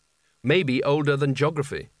mountain. Maybe older than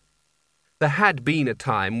geography. There had been a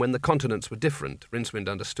time when the continents were different, Rincewind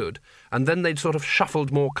understood, and then they'd sort of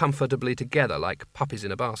shuffled more comfortably together like puppies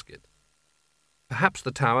in a basket. Perhaps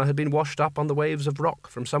the tower had been washed up on the waves of rock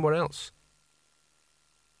from somewhere else.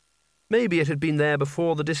 Maybe it had been there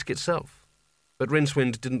before the disc itself, but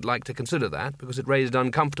Rincewind didn't like to consider that because it raised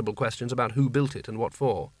uncomfortable questions about who built it and what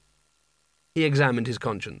for. He examined his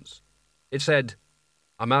conscience. It said,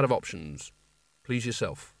 "I'm out of options. Please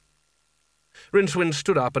yourself." Rincewind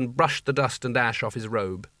stood up and brushed the dust and ash off his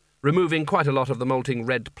robe, removing quite a lot of the molting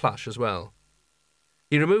red plush as well.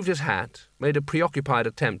 He removed his hat, made a preoccupied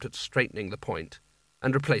attempt at straightening the point,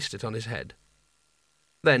 and replaced it on his head.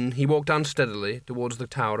 Then he walked unsteadily towards the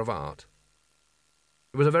Tower of Art.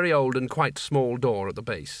 It was a very old and quite small door at the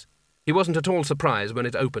base. He wasn't at all surprised when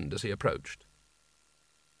it opened as he approached.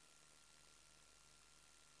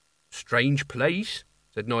 "Strange place,"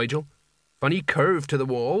 said Nigel. "Funny curve to the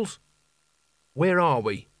walls." "Where are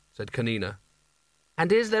we?" said Kanina.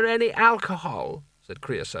 "And is there any alcohol?" said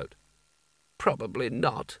Creosote. "Probably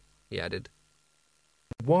not," he added.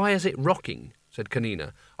 "Why is it rocking?" said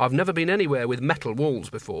Kanina. "I've never been anywhere with metal walls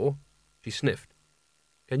before." She sniffed.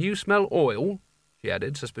 "Can you smell oil?" she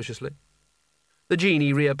added suspiciously. The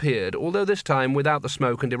genie reappeared, although this time without the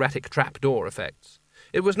smoke and erratic trapdoor effects.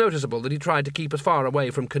 It was noticeable that he tried to keep as far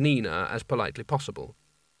away from Kanina as politely possible.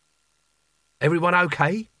 "Everyone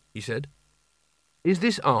okay?" he said. "Is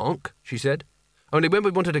this Ankh?" she said. "Only when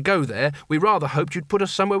we wanted to go there, we rather hoped you'd put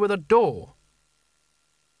us somewhere with a door."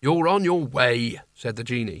 "You're on your way," said the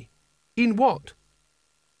genie. "In what?"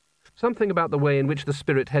 Something about the way in which the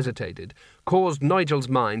spirit hesitated caused Nigel's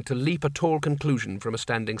mind to leap a tall conclusion from a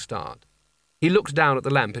standing start. He looked down at the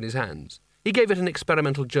lamp in his hands. He gave it an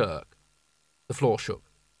experimental jerk. The floor shook.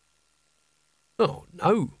 "Oh,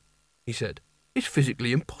 no," he said. "It's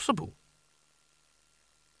physically impossible."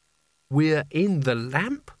 "We're in the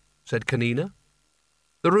lamp?" said Kanina.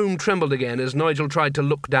 The room trembled again as Nigel tried to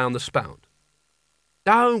look down the spout.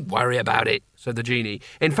 "Don't worry about it," said the genie.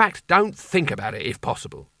 "In fact, don't think about it, if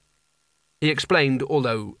possible." He explained,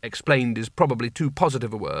 although explained is probably too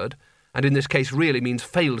positive a word, and in this case really means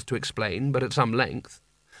failed to explain, but at some length,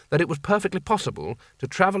 that it was perfectly possible to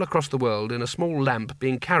travel across the world in a small lamp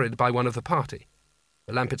being carried by one of the party,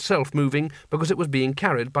 the lamp itself moving because it was being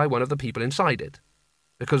carried by one of the people inside it,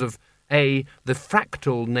 because of A, the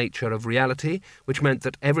fractal nature of reality, which meant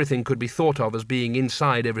that everything could be thought of as being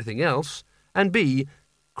inside everything else, and B,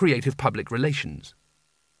 creative public relations.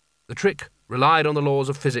 The trick relied on the laws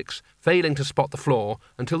of physics, failing to spot the flaw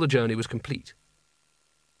until the journey was complete.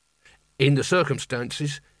 "In the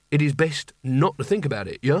circumstances, it is best not to think about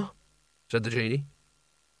it, yeah?" said the genie.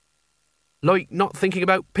 "Like not thinking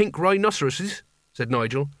about pink rhinoceroses?" said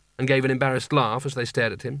Nigel, and gave an embarrassed laugh as they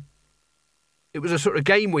stared at him. "It was a sort of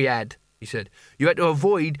game we had," he said. "You had to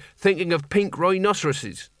avoid thinking of pink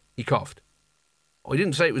rhinoceroses." He coughed. "I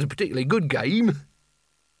didn't say it was a particularly good game."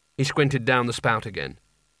 He squinted down the spout again.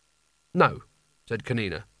 "No," said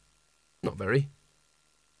Kanina. "Not very."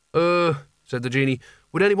 Said the genie.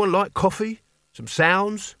 "Would anyone like coffee? Some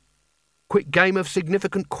sounds? Quick game of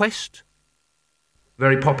significant quest?"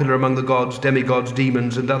 Very popular among the gods, demigods,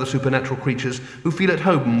 demons, and other supernatural creatures who feel at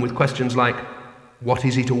home with questions like, "What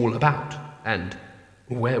is it all about?" and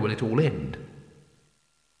 "Where will it all end?"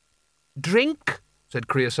 "Drink?" said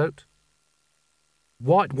Creosote.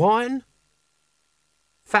 "White wine?"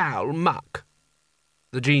 "Foul muck."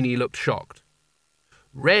 The genie looked shocked.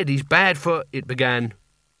 "Red is bad for—" it began.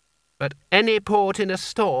 "But any port in a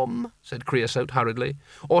storm," said Creosote hurriedly.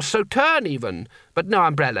 "Or sauterne even, but no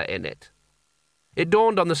umbrella in it." It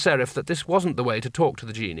dawned on the seraph that this wasn't the way to talk to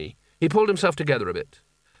the genie. He pulled himself together a bit.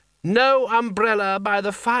 "No umbrella by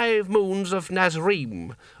the 5 moons of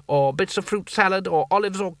Nazrim, or bits of fruit salad, or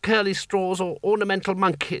olives, or curly straws, or ornamental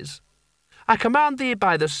monkeys. I command thee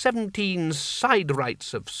by the 17 side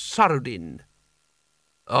rights of Sarudin."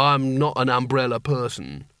 "I'm not an umbrella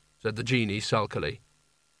person," said the genie sulkily.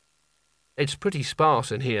 "It's pretty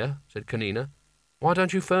sparse in here," said Kanina. "Why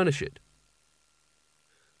don't you furnish it?"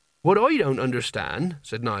 "What I don't understand,"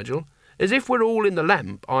 said Nigel, "is if we're all in the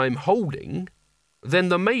lamp I'm holding, then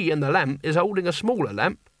the me in the lamp is holding a smaller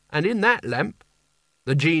lamp, and in that lamp—"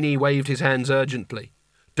 The genie waved his hands urgently.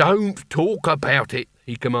 "Don't talk about it,"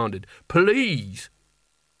 he commanded. "Please."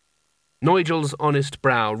 Nigel's honest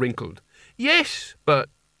brow wrinkled. "Yes, but,"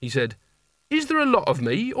 he said, "is there a lot of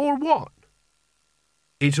me, or what?"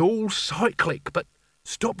 "It's all cyclic, but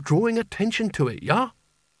stop drawing attention to it, yeah?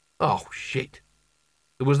 Oh, shit."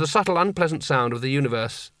 There was the subtle, unpleasant sound of the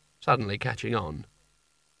universe suddenly catching on.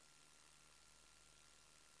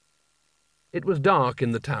 It was dark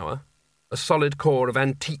in the tower, a solid core of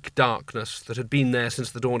antique darkness that had been there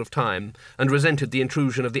since the dawn of time and resented the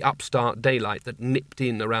intrusion of the upstart daylight that nipped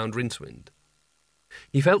in around Rincewind.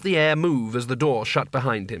 He felt the air move as the door shut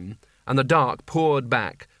behind him, and the dark poured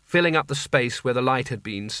back, filling up the space where the light had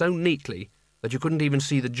been so neatly that you couldn't even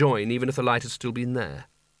see the join even if the light had still been there.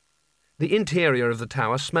 The interior of the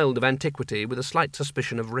tower smelled of antiquity with a slight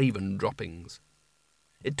suspicion of raven droppings.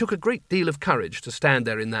 It took a great deal of courage to stand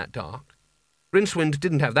there in that dark. Rincewind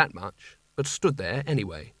didn't have that much, but stood there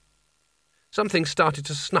anyway. Something started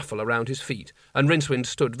to snuffle around his feet, and Rincewind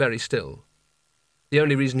stood very still. The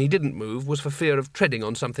only reason he didn't move was for fear of treading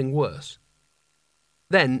on something worse.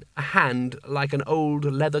 Then a hand like an old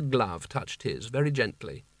leather glove touched his, very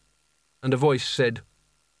gently, and a voice said,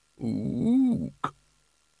 "Ook."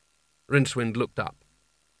 Rincewind looked up.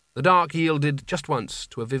 The dark yielded just once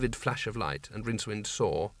to a vivid flash of light, and Rincewind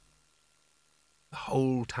saw. The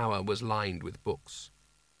whole tower was lined with books.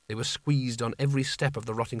 They were squeezed on every step of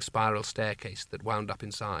the rotting spiral staircase that wound up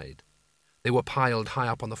inside. They were piled high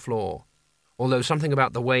up on the floor, although something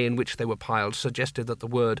about the way in which they were piled suggested that the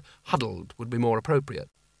word huddled would be more appropriate.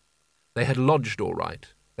 They had lodged all right.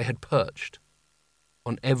 They had perched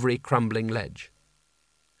on every crumbling ledge.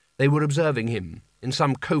 They were observing him in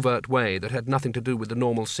some covert way that had nothing to do with the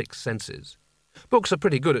normal six senses. Books are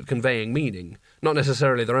pretty good at conveying meaning, not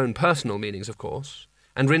necessarily their own personal meanings, of course,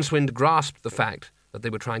 and Rincewind grasped the fact that they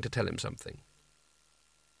were trying to tell him something.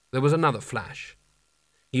 There was another flash.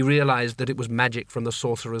 He realized that it was magic from the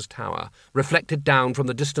sorcerer's tower, reflected down from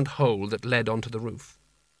the distant hole that led onto the roof.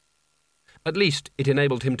 At least it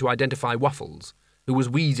enabled him to identify Waffles, who was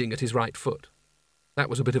wheezing at his right foot. That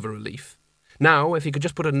was a bit of a relief. Now, if he could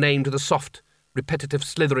just put a name to the soft, repetitive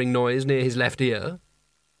slithering noise near his left ear.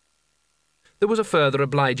 There was a further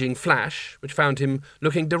obliging flash, which found him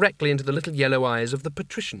looking directly into the little yellow eyes of the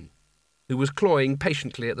patrician, who was clawing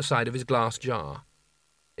patiently at the side of his glass jar.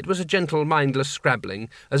 It was a gentle, mindless scrabbling,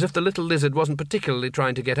 as if the little lizard wasn't particularly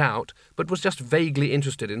trying to get out, but was just vaguely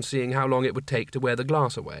interested in seeing how long it would take to wear the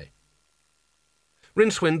glass away.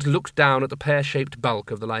 Rincewind looked down at the pear-shaped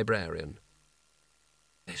bulk of the librarian.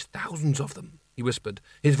 "There's thousands of them," he whispered,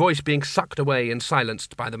 his voice being sucked away and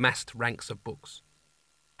silenced by the massed ranks of books.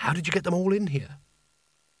 "How did you get them all in here?"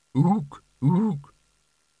 "Ook, ook."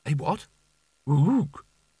 "Eh, what?" "Ook,"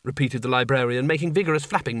 repeated the librarian, making vigorous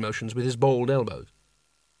flapping motions with his bald elbows.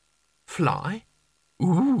 "Fly?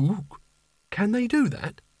 Ook. Can they do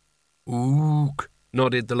that?" "Ook,"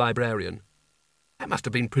 nodded the librarian. "That must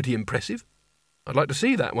have been pretty impressive. I'd like to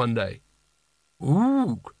see that one day."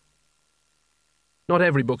 "Ook." Not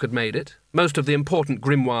every book had made it. Most of the important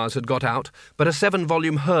grimoires had got out, but a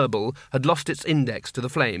 7-volume herbal had lost its index to the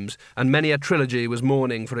flames, and many a trilogy was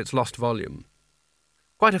mourning for its lost volume.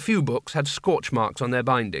 Quite a few books had scorch marks on their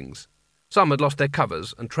bindings. Some had lost their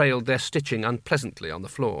covers and trailed their stitching unpleasantly on the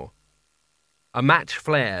floor. A match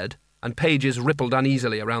flared, and pages rippled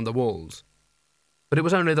uneasily around the walls. But it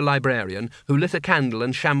was only the librarian, who lit a candle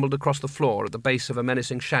and shambled across the floor at the base of a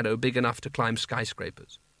menacing shadow big enough to climb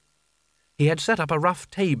skyscrapers. He had set up a rough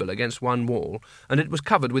table against one wall, and it was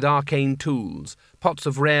covered with arcane tools, pots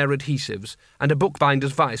of rare adhesives, and a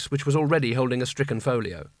bookbinder's vice which was already holding a stricken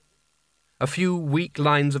folio. A few weak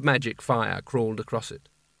lines of magic fire crawled across it.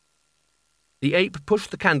 The ape pushed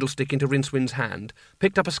the candlestick into Rincewind's hand,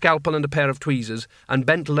 picked up a scalpel and a pair of tweezers, and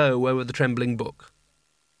bent low over the trembling book.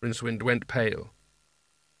 Rincewind went pale.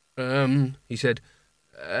 He said,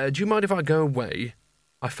 "Do you mind if I go away?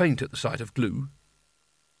 I faint at the sight of glue."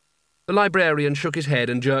 The librarian shook his head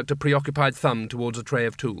and jerked a preoccupied thumb towards a tray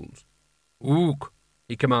of tools. "Ook,"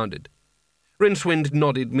 he commanded. Rincewind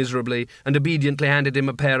nodded miserably and obediently handed him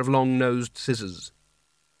a pair of long-nosed scissors.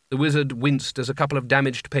 The wizard winced as a couple of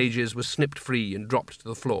damaged pages were snipped free and dropped to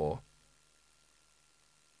the floor.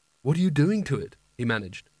 "What are you doing to it?" he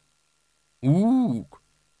managed. "Ook.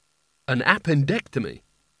 An appendectomy.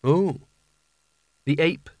 Oh." The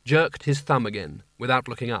ape jerked his thumb again, without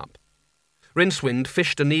looking up. Rincewind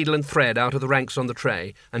fished a needle and thread out of the ranks on the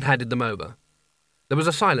tray and handed them over. There was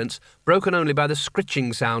a silence, broken only by the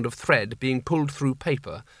scritching sound of thread being pulled through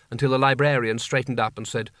paper, until the librarian straightened up and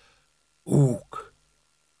said, "Ook."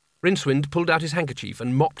 Rincewind pulled out his handkerchief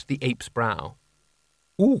and mopped the ape's brow.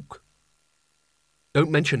 "Ook.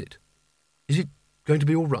 Don't mention it. Is it going to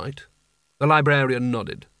be all right?" The librarian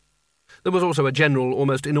nodded. There was also a general,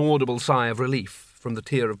 almost inaudible sigh of relief from the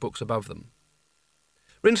tier of books above them.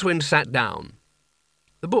 Rincewind sat down.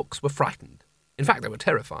 The books were frightened. In fact, they were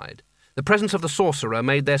terrified. The presence of the sorcerer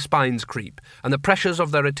made their spines creep, and the pressures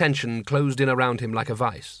of their attention closed in around him like a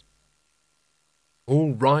vice.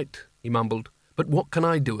 "All right," he mumbled, "but what can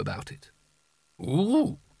I do about it?"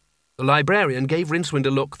 "Ooh." The librarian gave Rincewind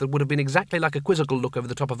a look that would have been exactly like a quizzical look over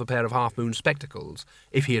the top of a pair of half-moon spectacles,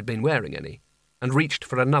 if he had been wearing any, and reached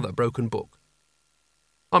for another broken book.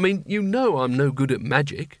 "I mean, you know I'm no good at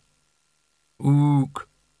magic." "Ook."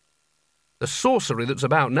 "The sorcery that's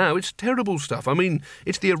about now, it's terrible stuff. I mean,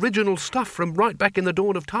 it's the original stuff from right back in the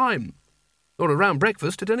dawn of time. Or around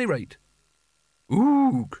breakfast, at any rate."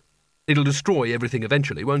 "Ook." "It'll destroy everything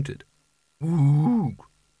eventually, won't it?" "Ook."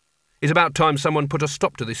 "It's about time someone put a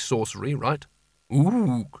stop to this sorcery, right?"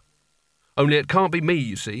 "Ook." "Only it can't be me,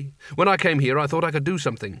 you see. When I came here, I thought I could do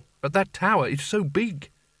something. But that tower is so big.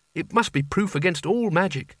 It must be proof against all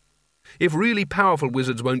magic. If really powerful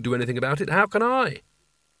wizards won't do anything about it, how can I?"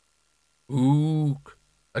 "Ook,"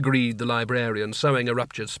 agreed the librarian, sewing a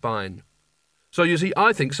ruptured spine. "So you see,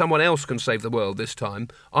 I think someone else can save the world this time.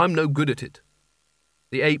 I'm no good at it."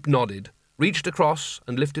 The ape nodded, reached across,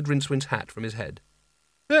 and lifted Rincewind's hat from his head.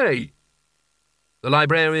 "Hey!" The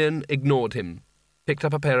librarian ignored him, picked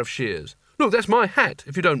up a pair of shears. "Look, that's my hat,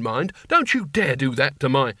 if you don't mind. Don't you dare do that to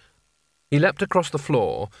my—" He leapt across the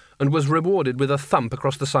floor and was rewarded with a thump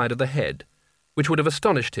across the side of the head, which would have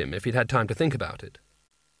astonished him if he'd had time to think about it.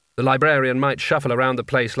 The librarian might shuffle around the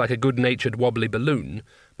place like a good-natured wobbly balloon,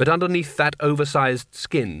 but underneath that oversized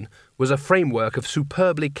skin was a framework of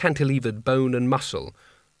superbly cantilevered bone and muscle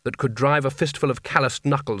that could drive a fistful of calloused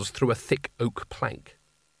knuckles through a thick oak plank.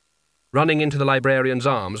 Running into the librarian's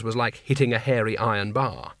arms was like hitting a hairy iron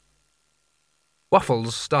bar.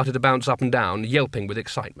 Waffles started to bounce up and down, yelping with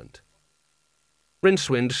excitement.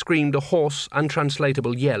 Rincewind screamed a hoarse,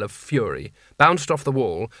 untranslatable yell of fury, bounced off the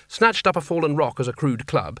wall, snatched up a fallen rock as a crude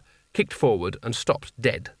club, kicked forward and stopped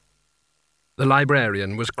dead. The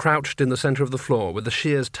librarian was crouched in the centre of the floor with the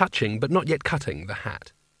shears touching but not yet cutting the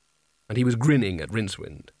hat, and he was grinning at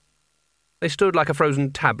Rincewind. They stood like a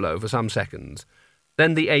frozen tableau for some seconds.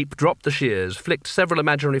 Then the ape dropped the shears, flicked several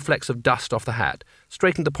imaginary flecks of dust off the hat,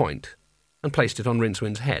 straightened the point, and placed it on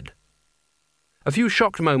Rincewind's head. A few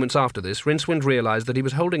shocked moments after this, Rincewind realised that he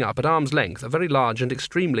was holding up at arm's length a very large and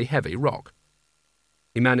extremely heavy rock.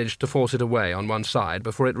 He managed to force it away on one side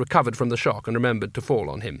before it recovered from the shock and remembered to fall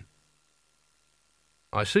on him.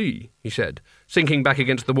 "I see," he said, sinking back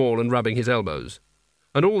against the wall and rubbing his elbows.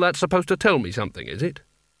 "And all that's supposed to tell me something, is it?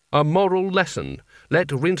 A moral lesson. Let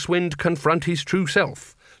Rincewind confront his true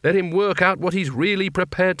self. Let him work out what he's really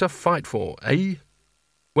prepared to fight for, eh?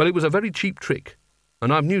 Well, it was a very cheap trick,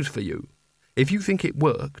 and I've news for you. If you think it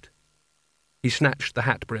worked—" He snatched the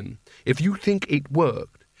hat brim. "If you think it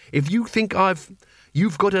worked, if you think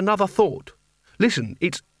you've got another thought. Listen,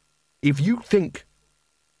 if you think—"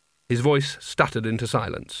 His voice stuttered into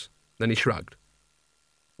silence. Then he shrugged.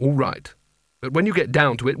 "All right, but when you get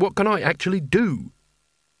down to it, what can I actually do?"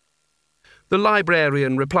 The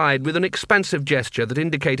librarian replied with an expansive gesture that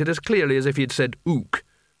indicated as clearly as if he had said "ook"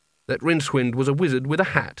 that Rincewind was a wizard with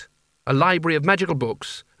a hat, a library of magical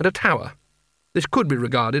books, and a tower. This could be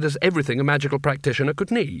regarded as everything a magical practitioner could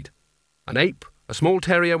need. An ape, a small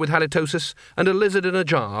terrier with halitosis, and a lizard in a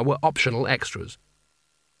jar were optional extras.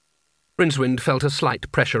 Rincewind felt a slight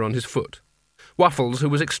pressure on his foot. Waffles, who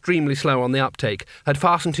was extremely slow on the uptake, had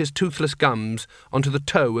fastened his toothless gums onto the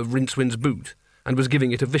toe of Rincewind's boot and was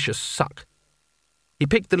giving it a vicious suck. He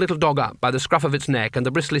picked the little dog up by the scruff of its neck and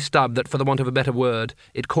the bristly stub that, for the want of a better word,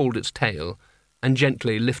 it called its tail, and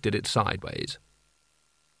gently lifted it sideways.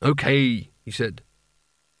 "Okay," he said.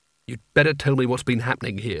 "You'd better tell me what's been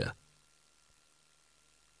happening here."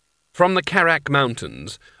 From the Karak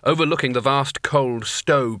Mountains, overlooking the vast cold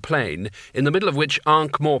Stowe plain, in the middle of which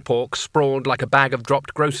Ankh-Morpork sprawled like a bag of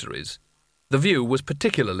dropped groceries, the view was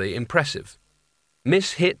particularly impressive.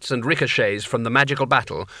 Miss-hits and ricochets from the magical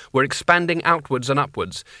battle were expanding outwards and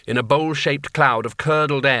upwards in a bowl-shaped cloud of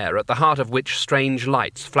curdled air at the heart of which strange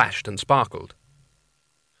lights flashed and sparkled.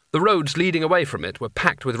 The roads leading away from it were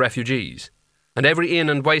packed with refugees, and every inn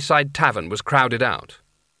and wayside tavern was crowded out,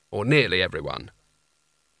 or nearly everyone.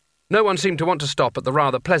 No one seemed to want to stop at the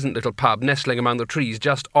rather pleasant little pub nestling among the trees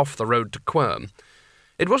just off the road to Quirm.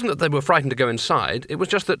 It wasn't that they were frightened to go inside, it was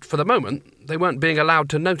just that, for the moment, they weren't being allowed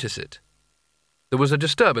to notice it. There was a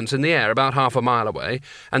disturbance in the air about half a mile away,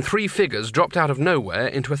 and 3 figures dropped out of nowhere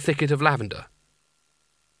into a thicket of lavender.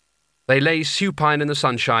 They lay supine in the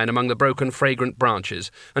sunshine among the broken, fragrant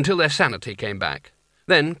branches until their sanity came back.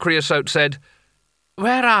 Then Creosote said,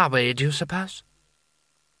 "Where are we, do you suppose?"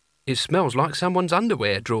 "It smells like someone's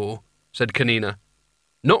underwear drawer," said Canina.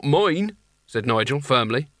 "Not mine," said Nigel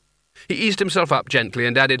firmly. He eased himself up gently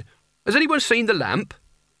and added, "Has anyone seen the lamp?"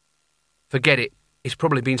 "Forget it. It's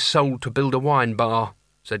probably been sold to build a wine bar,"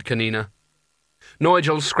 said Canina.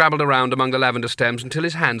 Nigel scrabbled around among the lavender stems until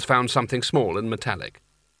his hands found something small and metallic.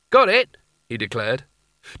 "Got it," he declared.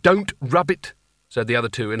 "Don't rub it," said the other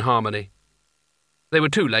two in harmony. They were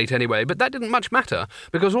too late anyway, but that didn't much matter,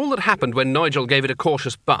 because all that happened when Nigel gave it a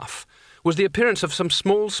cautious buff was the appearance of some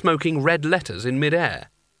small smoking red letters in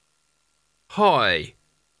mid-air. "Hi,"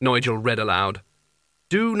 Nigel read aloud.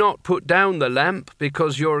 "Do not put down the lamp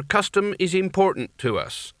because your custom is important to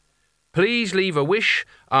us. Please leave a wish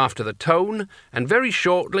after the tone, and very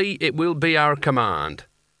shortly it will be our command.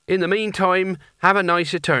 In the meantime, have a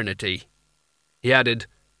nice eternity." He added,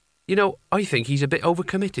 I think he's a bit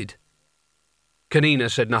overcommitted."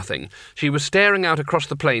 Canina said nothing. She was staring out across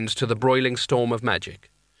the plains to the broiling storm of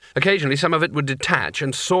magic. Occasionally some of it would detach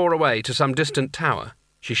and soar away to some distant tower.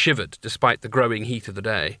 She shivered despite the growing heat of the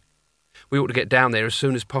day. "We ought to get down there as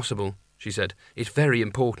soon as possible," she said. "It's very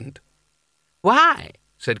important." "Why?"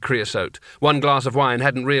 said Creosote. One glass of wine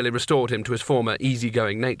hadn't really restored him to his former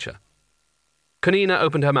easy-going nature. Canina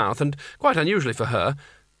opened her mouth and, quite unusually for her,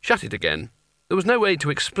 shut it again, There was no way to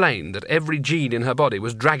explain that every gene in her body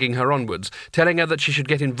was dragging her onwards, telling her that she should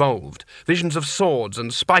get involved. Visions of swords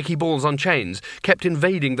and spiky balls on chains kept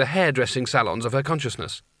invading the hairdressing salons of her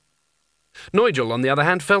consciousness. Nigel, on the other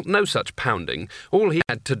hand, felt no such pounding. All he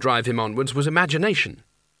had to drive him onwards was imagination.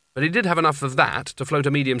 But he did have enough of that to float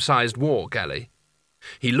a medium-sized war galley.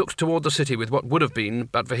 He looked toward the city with what would have been,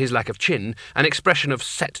 but for his lack of chin, an expression of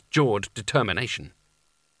set-jawed determination.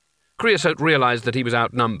 Creosote realised that he was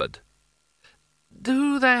outnumbered.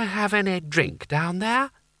 "Do they have any drink down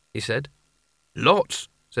there?" he said. "Lots,"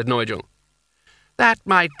 said Nigel. "That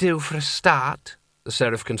might do for a start," the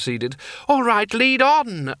seraph conceded. "All right, lead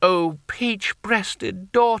on, oh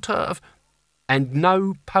peach-breasted daughter of—" "And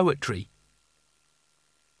no poetry."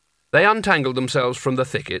 They untangled themselves from the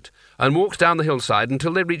thicket and walked down the hillside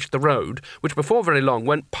until they reached the road, which before very long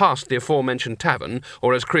went past the aforementioned tavern,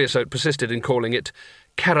 or as Creosote persisted in calling it,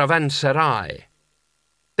 caravanserai.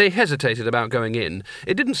 They hesitated about going in.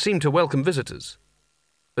 It didn't seem to welcome visitors.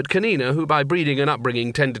 But Kanina, who by breeding and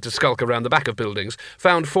upbringing tended to skulk around the back of buildings,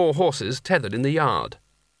 found 4 horses tethered in the yard.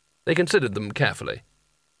 They considered them carefully.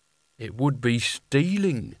 "It would be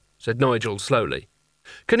stealing," said Nigel slowly.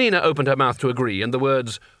 Kanina opened her mouth to agree, and the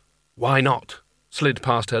words, "Why not?" slid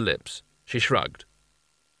past her lips. She shrugged.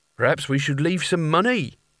 "Perhaps we should leave some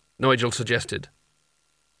money," Nigel suggested.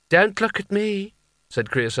 "Don't look at me," said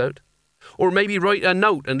Creosote. "Or maybe write a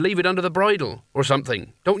note and leave it under the bridle, or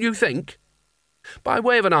something, don't you think?" By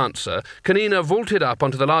way of an answer, Kanina vaulted up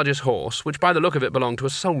onto the largest horse, which by the look of it belonged to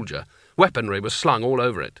a soldier. Weaponry was slung all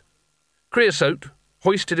over it. Creosote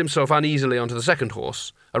hoisted himself uneasily onto the second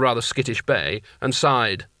horse, a rather skittish bay, and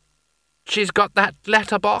sighed. "She's got that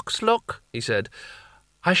letterbox look," he said.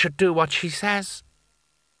 "I should do what she says."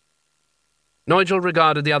 Nigel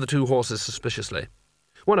regarded the other 2 horses suspiciously.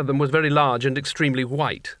 One of them was very large and extremely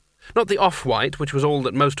white. Not the off-white, which was all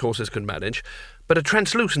that most horses could manage, but a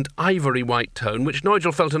translucent ivory-white tone which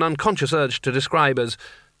Nigel felt an unconscious urge to describe as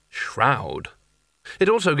shroud. It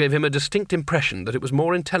also gave him a distinct impression that it was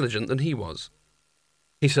more intelligent than he was.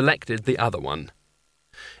 He selected the other one.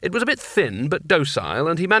 It was a bit thin but docile,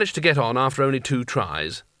 and he managed to get on after only 2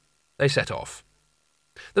 tries. They set off.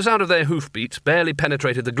 The sound of their hoofbeats barely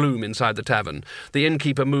penetrated the gloom inside the tavern. The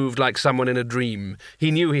innkeeper moved like someone in a dream.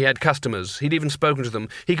 He knew he had customers. He'd even spoken to them.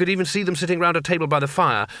 He could even see them sitting round a table by the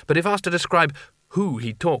fire, but if asked to describe who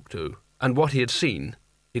he'd talked to and what he had seen,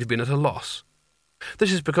 he'd have been at a loss.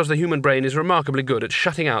 This is because the human brain is remarkably good at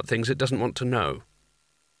shutting out things it doesn't want to know.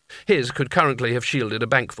 His could currently have shielded a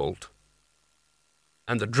bank vault.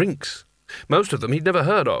 And the drinks. Most of them he'd never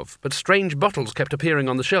heard of, but strange bottles kept appearing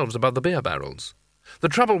on the shelves above the beer barrels. The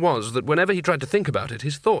trouble was that whenever he tried to think about it,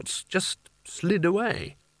 his thoughts just slid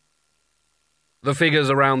away. The figures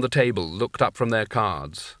around the table looked up from their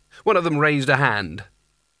cards. One of them raised a hand.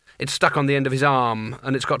 "It's stuck on the end of his arm,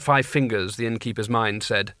 and it's got 5 fingers," the innkeeper's mind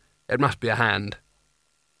said. "It must be a hand."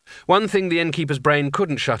 One thing the innkeeper's brain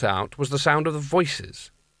couldn't shut out was the sound of the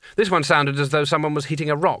voices. This one sounded as though someone was hitting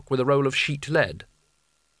a rock with a roll of sheet lead.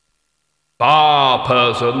 "Bar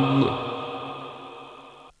person!"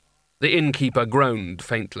 The innkeeper groaned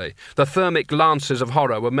faintly. The thermic lances of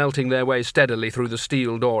horror were melting their way steadily through the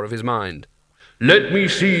steel door of his mind. "Let me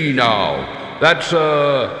see now. That's,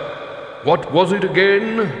 what was it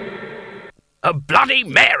again?" "A Bloody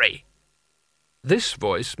Mary!" This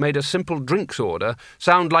voice made a simple drinks order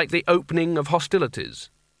sound like the opening of hostilities.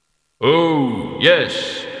 "Oh,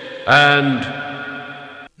 yes, and—"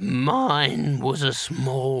 "Mine was a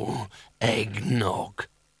small eggnog,"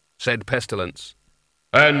 said Pestilence.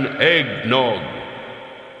 "An eggnog."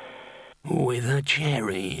 "With a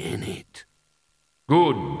cherry in it."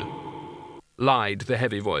 "Good," lied the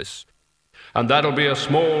heavy voice. "And that'll be a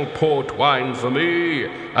small port wine for me,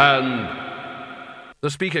 and—" The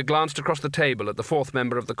speaker glanced across the table at the 4th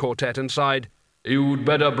member of the quartet and sighed, "You'd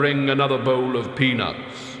better bring another bowl of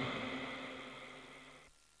peanuts."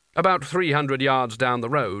 About 300 yards down the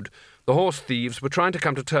road, the horse thieves were trying to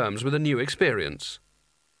come to terms with a new experience.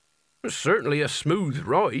 "It's certainly a smooth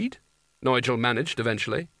ride," Nigel managed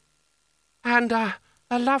eventually. "And a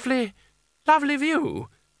lovely view,"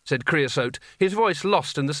 said Creosote, his voice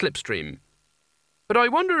lost in the slipstream. "But I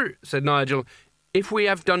wonder," said Nigel, "if we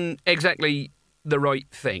have done exactly the right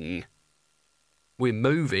thing." "We're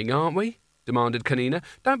moving, aren't we?" demanded Kanina.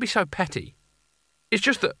 "Don't be so petty. It's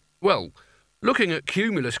just that, well, looking at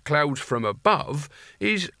cumulus clouds from above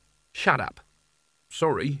is—" "Shut up.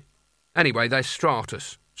 Sorry. Anyway, they're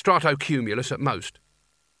stratus. Stratocumulus at most."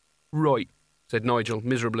 "Right," said Nigel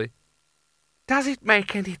miserably. "Does it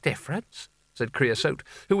make any difference?" said Creosote,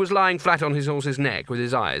 who was lying flat on his horse's neck with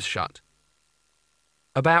his eyes shut.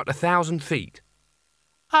 "About 1,000 feet."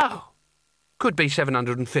 "Oh, Could be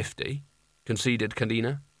 750, conceded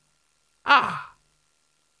Kalina. Ah!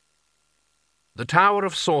 The tower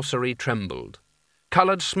of Sourcery trembled.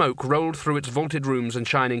 Coloured smoke rolled through its vaulted rooms and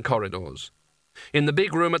shining corridors. In the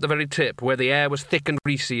big room at the very tip, where the air was thick and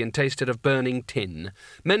greasy and tasted of burning tin,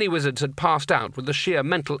 many wizards had passed out with the sheer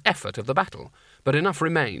mental effort of the battle, but enough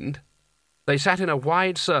remained. They sat in a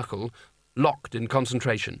wide circle, locked in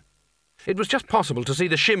concentration. It was just possible to see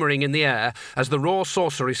the shimmering in the air as the raw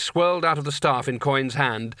sorcery swirled out of the staff in Coin's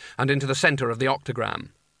hand and into the centre of the octagram.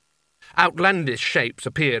 Outlandish shapes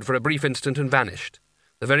appeared for a brief instant and vanished.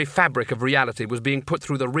 The very fabric of reality was being put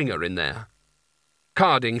through the ringer in there.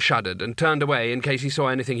 Carding shuddered and turned away in case he saw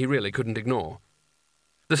anything he really couldn't ignore.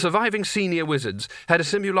 The surviving senior wizards had a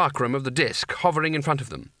simulacrum of the disc hovering in front of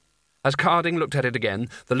them. As Carding looked at it again,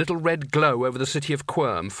 the little red glow over the city of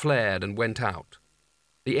Quirm flared and went out.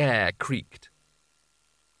 The air creaked.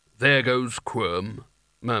 "There goes Quirm,"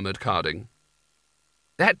 murmured Carding.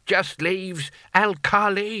 "That just leaves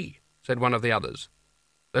Al-Khali," said one of the others.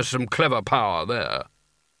 "There's some clever power there."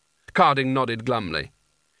 Carding nodded glumly.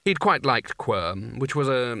 He'd quite liked Quirm, which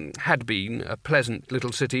had been a pleasant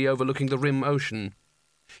little city overlooking the Rim Ocean.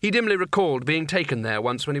 He dimly recalled being taken there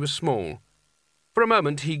once when he was small. For a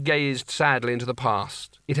moment he gazed sadly into the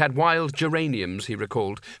past. It had wild geraniums, he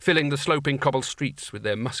recalled, filling the sloping cobble streets with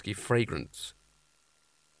their musky fragrance.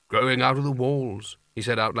 "Growing out of the walls," he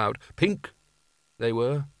said out loud. "Pink. They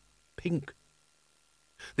were. Pink."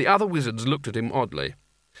 The other wizards looked at him oddly.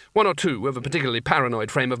 One or two, of a particularly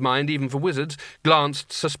paranoid frame of mind even for wizards,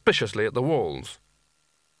 glanced suspiciously at the walls.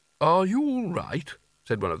 "Are you all right?"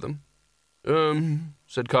 said one of them.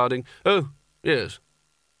 Said Carding. "Oh, yes.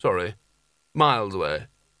 Sorry. Miles away."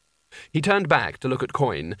 He turned back to look at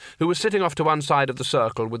Coin, who was sitting off to one side of the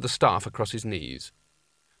circle with the staff across his knees.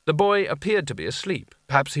 The boy appeared to be asleep.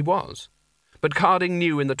 Perhaps he was. But Carding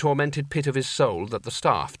knew in the tormented pit of his soul that the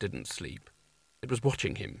staff didn't sleep. It was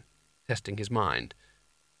watching him, testing his mind.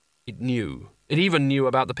 It knew. It even knew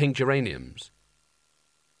about the pink geraniums.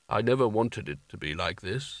 "I never wanted it to be like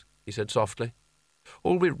this," he said softly.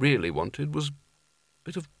 "All we really wanted was a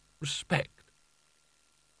bit of respect."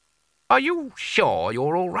 "Are you sure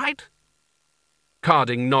you're all right?"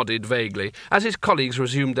 Carding nodded vaguely. As his colleagues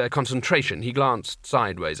resumed their concentration, he glanced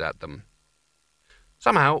sideways at them.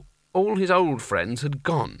 Somehow, all his old friends had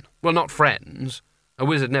gone. Well, not friends. A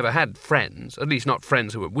wizard never had friends, at least not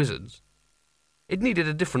friends who were wizards. It needed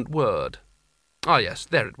a different word. Ah, yes,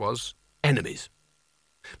 there it was. Enemies.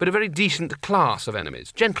 But a very decent class of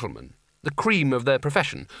enemies. Gentlemen. The cream of their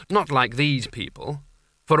profession. Not like these people.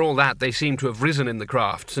 For all that, they seemed to have risen in the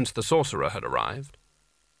craft since the sorcerer had arrived.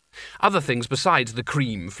 Other things besides the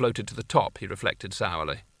cream floated to the top, he reflected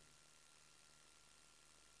sourly.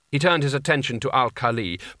 He turned his attention to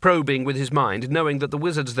Al-Khali, probing with his mind, knowing that the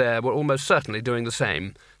wizards there were almost certainly doing the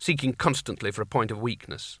same, seeking constantly for a point of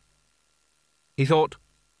weakness. He thought,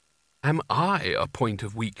 "Am I a point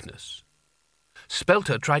of weakness?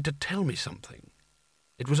 Spelter tried to tell me something.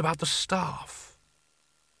 It was about the staff.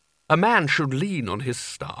 A man should lean on his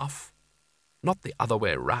staff, not the other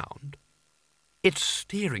way round. It's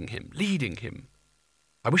steering him, leading him.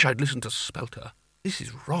 I wish I'd listened to Spelter. This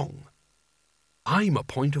is wrong. I'm a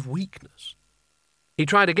point of weakness." He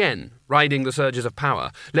tried again, riding the surges of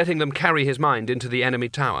power, letting them carry his mind into the enemy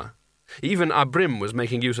tower. Even Abrim was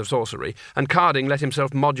making use of sorcery, and Carding let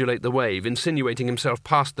himself modulate the wave, insinuating himself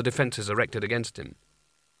past the defences erected against him.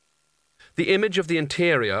 The image of the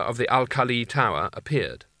interior of the Al-Khali tower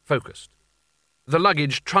appeared, focused. The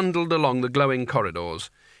luggage trundled along the glowing corridors.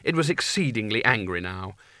 It was exceedingly angry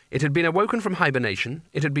now. It had been awoken from hibernation,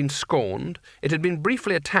 it had been scorned, it had been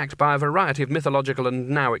briefly attacked by a variety of mythological and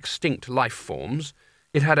now extinct life forms.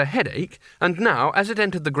 It had a headache, and now, as it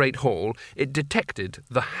entered the great hall, it detected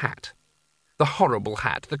the hat. The horrible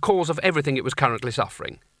hat, the cause of everything it was currently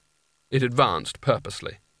suffering. It advanced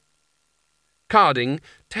purposely. Carding,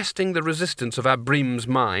 testing the resistance of Abrim's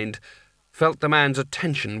mind, felt the man's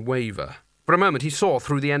attention waver. For a moment he saw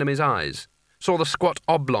through the enemy's eyes, saw the squat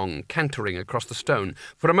oblong cantering across the stone.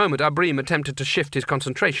 For a moment Abrim attempted to shift his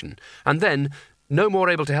concentration, and then, no more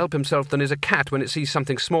able to help himself than is a cat when it sees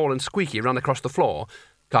something small and squeaky run across the floor,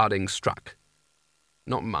 Carding struck.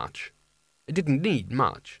 Not much. It didn't need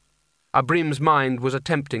much. Abrim's mind was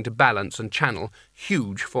attempting to balance and channel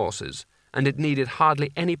huge forces, and it needed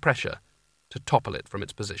hardly any pressure to topple it from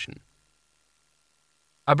its position.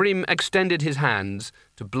 Abrim extended his hands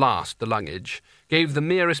to blast the luggage, gave the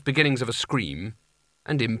merest beginnings of a scream,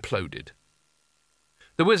 and imploded.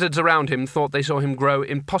 The wizards around him thought they saw him grow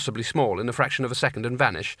impossibly small in a fraction of a second and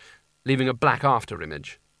vanish, leaving a black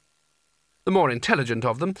after-image. The more intelligent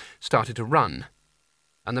of them started to run.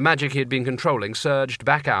 and the magic he had been controlling surged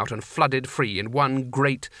back out and flooded free in one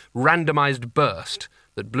great, randomized burst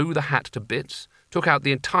that blew the hat to bits, took out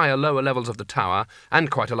the entire lower levels of the tower,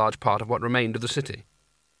 and quite a large part of what remained of the city.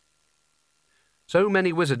 So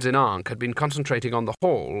many wizards in Ankh had been concentrating on the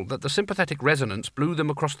hall that the sympathetic resonance blew them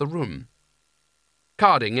across the room.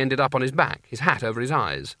 Carding ended up on his back, his hat over his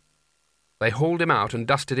eyes. They hauled him out and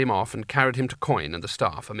dusted him off and carried him to Coin and the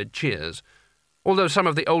staff amid cheers, although some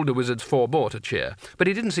of the older wizards forbore to cheer, but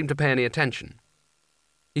he didn't seem to pay any attention.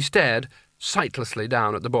 He stared sightlessly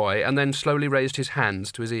down at the boy and then slowly raised his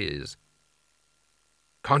hands to his ears.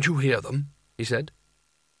 "Can't you hear them?" he said.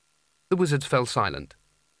 The wizards fell silent.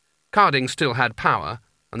 Carding still had power,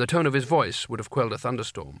 and the tone of his voice would have quelled a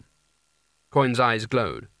thunderstorm. Coin's eyes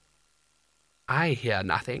glowed. "I hear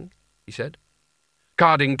nothing," he said.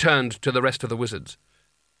 Carding turned to the rest of the wizards.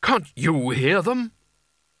 "Can't you hear them?"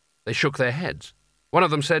 They shook their heads. One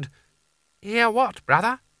of them said, "Hear what,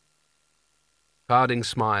 brother?" Carding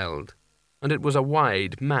smiled, and it was a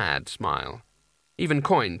wide, mad smile. Even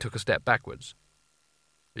Coin took a step backwards.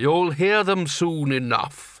 "You'll hear them soon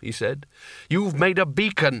enough," he said. "You've made a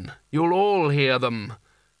beacon. You'll all hear them.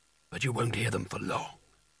 But you won't hear them for long."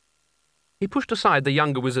 He pushed aside the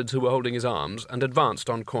younger wizards who were holding his arms and advanced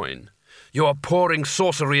on Coin. "You're pouring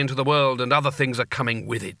sorcery into the world, and other things are coming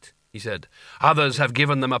with it," he said. "Others have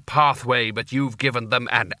given them a pathway, but you've given them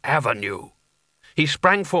an avenue." He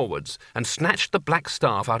sprang forwards and snatched the black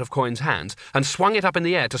staff out of Coin's hands and swung it up in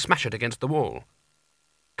the air to smash it against the wall.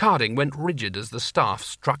 Carding went rigid as the staff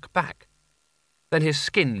struck back. Then his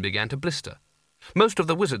skin began to blister. Most of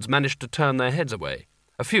the wizards managed to turn their heads away.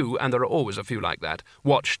 A few, and there are always a few like that,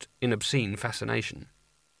 watched in obscene fascination.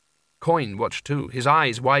 Coin watched too. His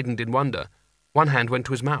eyes widened in wonder. One hand went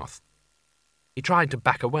to his mouth. He tried to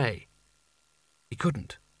back away. He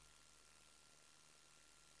couldn't.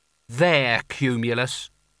 "There, Cumulus."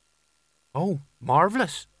 "Oh,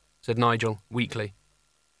 marvellous," said Nigel weakly.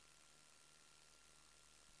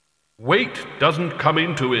 "Weight doesn't come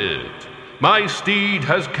into it. My steed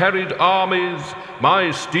has carried armies, my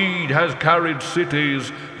steed has carried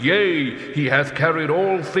cities, yea, he hath carried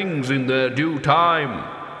all things in their due time,"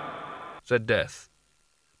 said Death.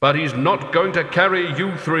 "But he's not going to carry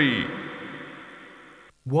you three."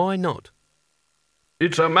 "Why not?"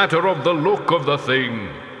 "It's a matter of the look of the thing."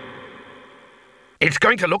 "It's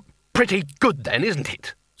going to look pretty good then, isn't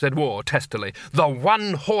it?" said War testily. "The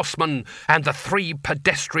one horseman and the 3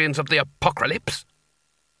 pedestrians of the apocalypse."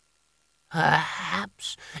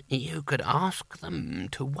 "Perhaps you could ask them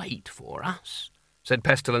to wait for us," said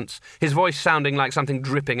Pestilence, his voice sounding like something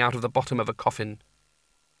dripping out of the bottom of a coffin.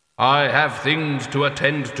 "I have things to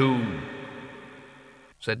attend to,"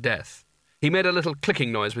 said Death. He made a little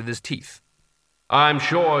clicking noise with his teeth. "I'm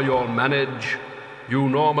sure you'll manage. You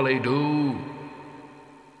normally do."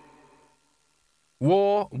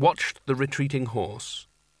 War watched the retreating horse.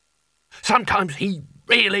 "Sometimes he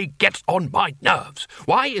really gets on my nerves.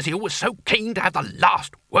 Why is he always so keen to have the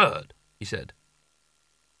last word?" he said.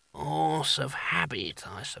 "Force of habit,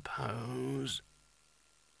 I suppose."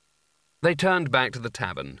 They turned back to the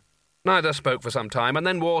tavern. Neither spoke for some time, and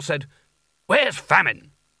then War said, "Where's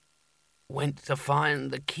Famine?" "Went to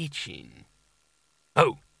find the kitchen."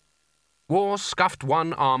 "Oh." War scuffed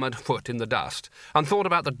one armoured foot in the dust and thought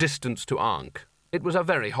about the distance to Ankh. It was a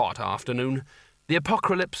very hot afternoon. The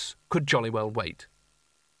apocalypse could jolly well wait.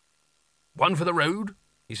 "One for the road?"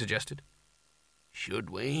 he suggested. "Should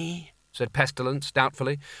we?" said Pestilence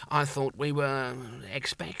doubtfully. "I thought we were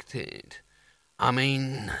expected. I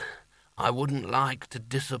mean, I wouldn't like to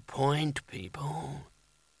disappoint people."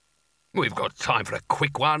 "We've got time for a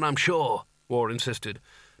quick one, I'm sure," War insisted.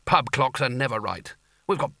 "Pub clocks are never right.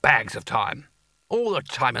 We've got bags of time. All the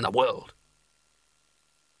time in the world."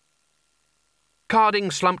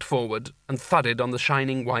 Carding slumped forward and thudded on the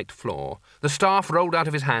shining white floor. The staff rolled out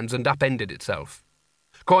of his hands and upended itself.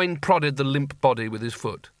 Coin prodded the limp body with his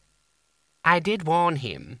foot. "I did warn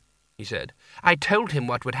him," he said. "I told him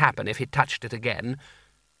what would happen if he touched it again."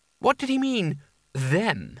 What did he mean,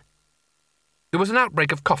 them? There was an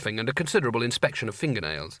outbreak of coughing and a considerable inspection of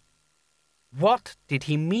fingernails. "What did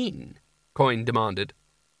he mean?" Coin demanded.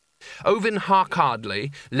 Ovin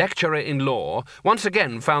Harkardley, lecturer in law, once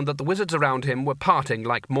again found that the wizards around him were parting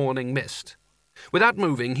like morning mist. Without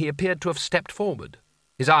moving, he appeared to have stepped forward.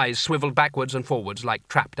 His eyes swiveled backwards and forwards like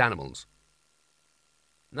trapped animals.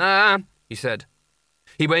 He said.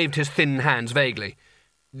 He waved his thin hands vaguely.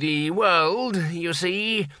 "The world, you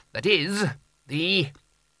see, that is, the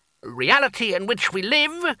reality in which we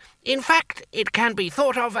live, in fact, it can be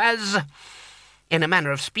thought of as, in a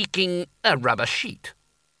manner of speaking, a rubber sheet."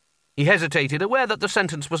 He hesitated, aware that the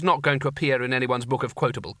sentence was not going to appear in anyone's book of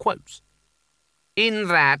quotable quotes. "In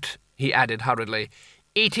that," he added hurriedly,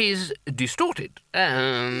 "it is distended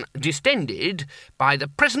by the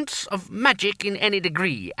presence of magic in any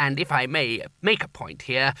degree, and if I may make a point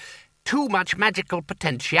here, too much magical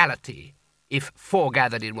potentiality, if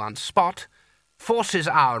foregathered in one spot, forces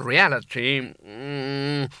our reality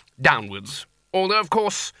downwards. Although, of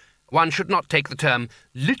course, one should not take the term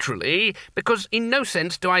literally, because in no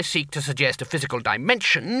sense do I seek to suggest a physical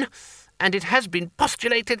dimension, and it has been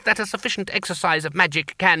postulated that a sufficient exercise of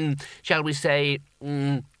magic can, shall we say,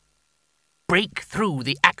 break through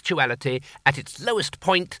the actuality at its lowest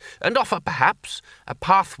point and offer, perhaps, a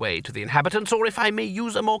pathway to the inhabitants, or if I may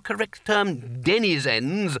use a more correct term,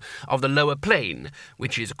 denizens of the lower plane,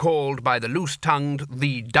 which is called by the loose-tongued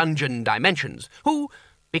the dungeon dimensions, who,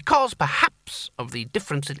 because perhaps of the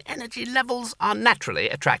difference in energy levels, are naturally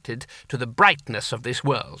attracted to the brightness of this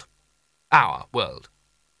world. Our world."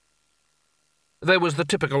 There was the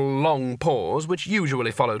typical long pause which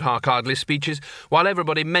usually followed Harkardly's speeches, while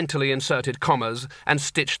everybody mentally inserted commas and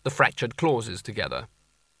stitched the fractured clauses together.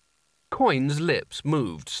 Coin's lips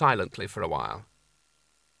moved silently for a while.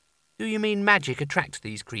 "Do you mean magic attracts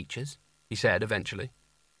these creatures?" he said eventually.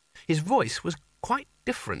 His voice was quite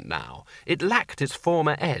different now. It lacked its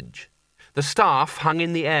former edge. The staff hung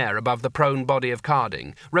in the air above the prone body of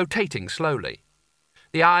Carding, rotating slowly.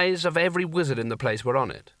 The eyes of every wizard in the place were on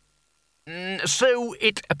it. "So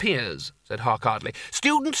it appears," said Harkardly.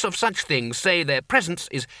 "Students of such things say their presence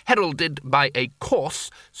is heralded by a coarse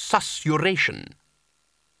susurration."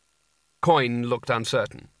 Coin looked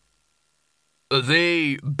uncertain.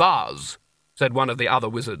 "They buzz," said one of the other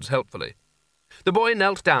wizards helpfully. The boy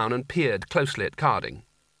knelt down and peered closely at Carding.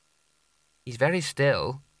 "He's very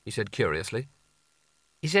still," he said curiously.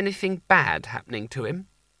 "Is anything bad happening to him?"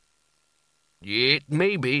 "It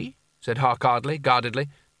may be," said Harkardly guardedly.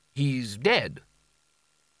 "He's dead."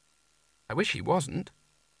 "I wish he wasn't."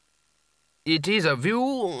 "It is a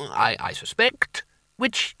view, I suspect,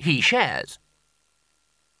 which he shares."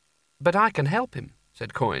 "But I can help him,"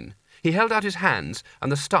 said Coin. He held out his hands, and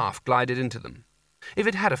the staff glided into them. If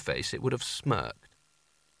it had a face, it would have smirked.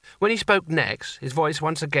 When he spoke next, his voice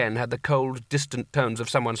once again had the cold, distant tones of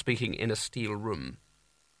someone speaking in a steel room.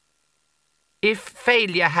 "If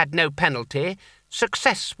failure had no penalty,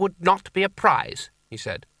 success would not be a prize," he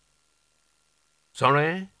said.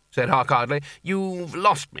 "Sorry," said Harkardly. "You've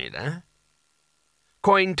lost me there."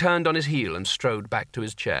 Coin turned on his heel and strode back to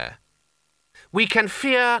his chair. "We can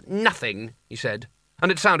fear nothing," he said,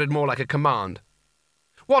 and it sounded more like a command.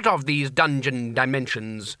 "What of these dungeon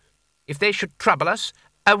dimensions? If they should trouble us,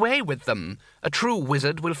 away with them. A true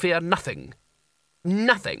wizard will fear nothing.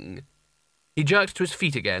 Nothing." He jerked to his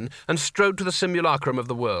feet again and strode to the simulacrum of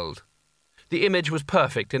the world. The image was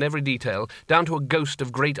perfect in every detail, down to a ghost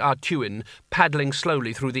of great Artuin paddling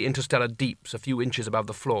slowly through the interstellar deeps a few inches above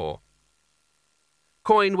the floor.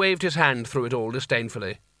 Coin waved his hand through it all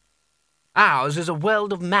disdainfully. "Ours is a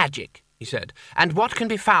world of magic," he said, "and what can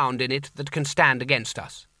be found in it that can stand against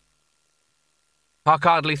us?"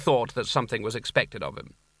 Harkardly thought that something was expected of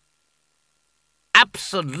him.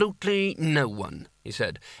 "Absolutely no one," he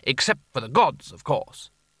said, "except for the gods, of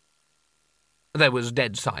course." There was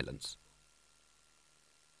dead silence.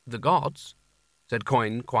 "The gods?" said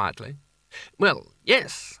Coin quietly. "Well,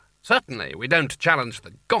 yes, certainly. We don't challenge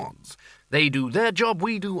the gods. They do their job,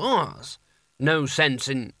 we do ours. No sense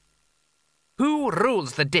in... Who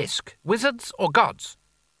rules the disc, wizards or gods?"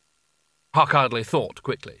 Harkardly thought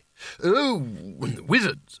quickly. "Oh,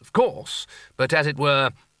 wizards, of course, but as it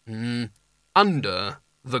were, under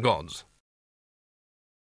the gods."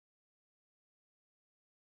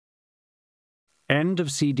 End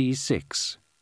of CD 6.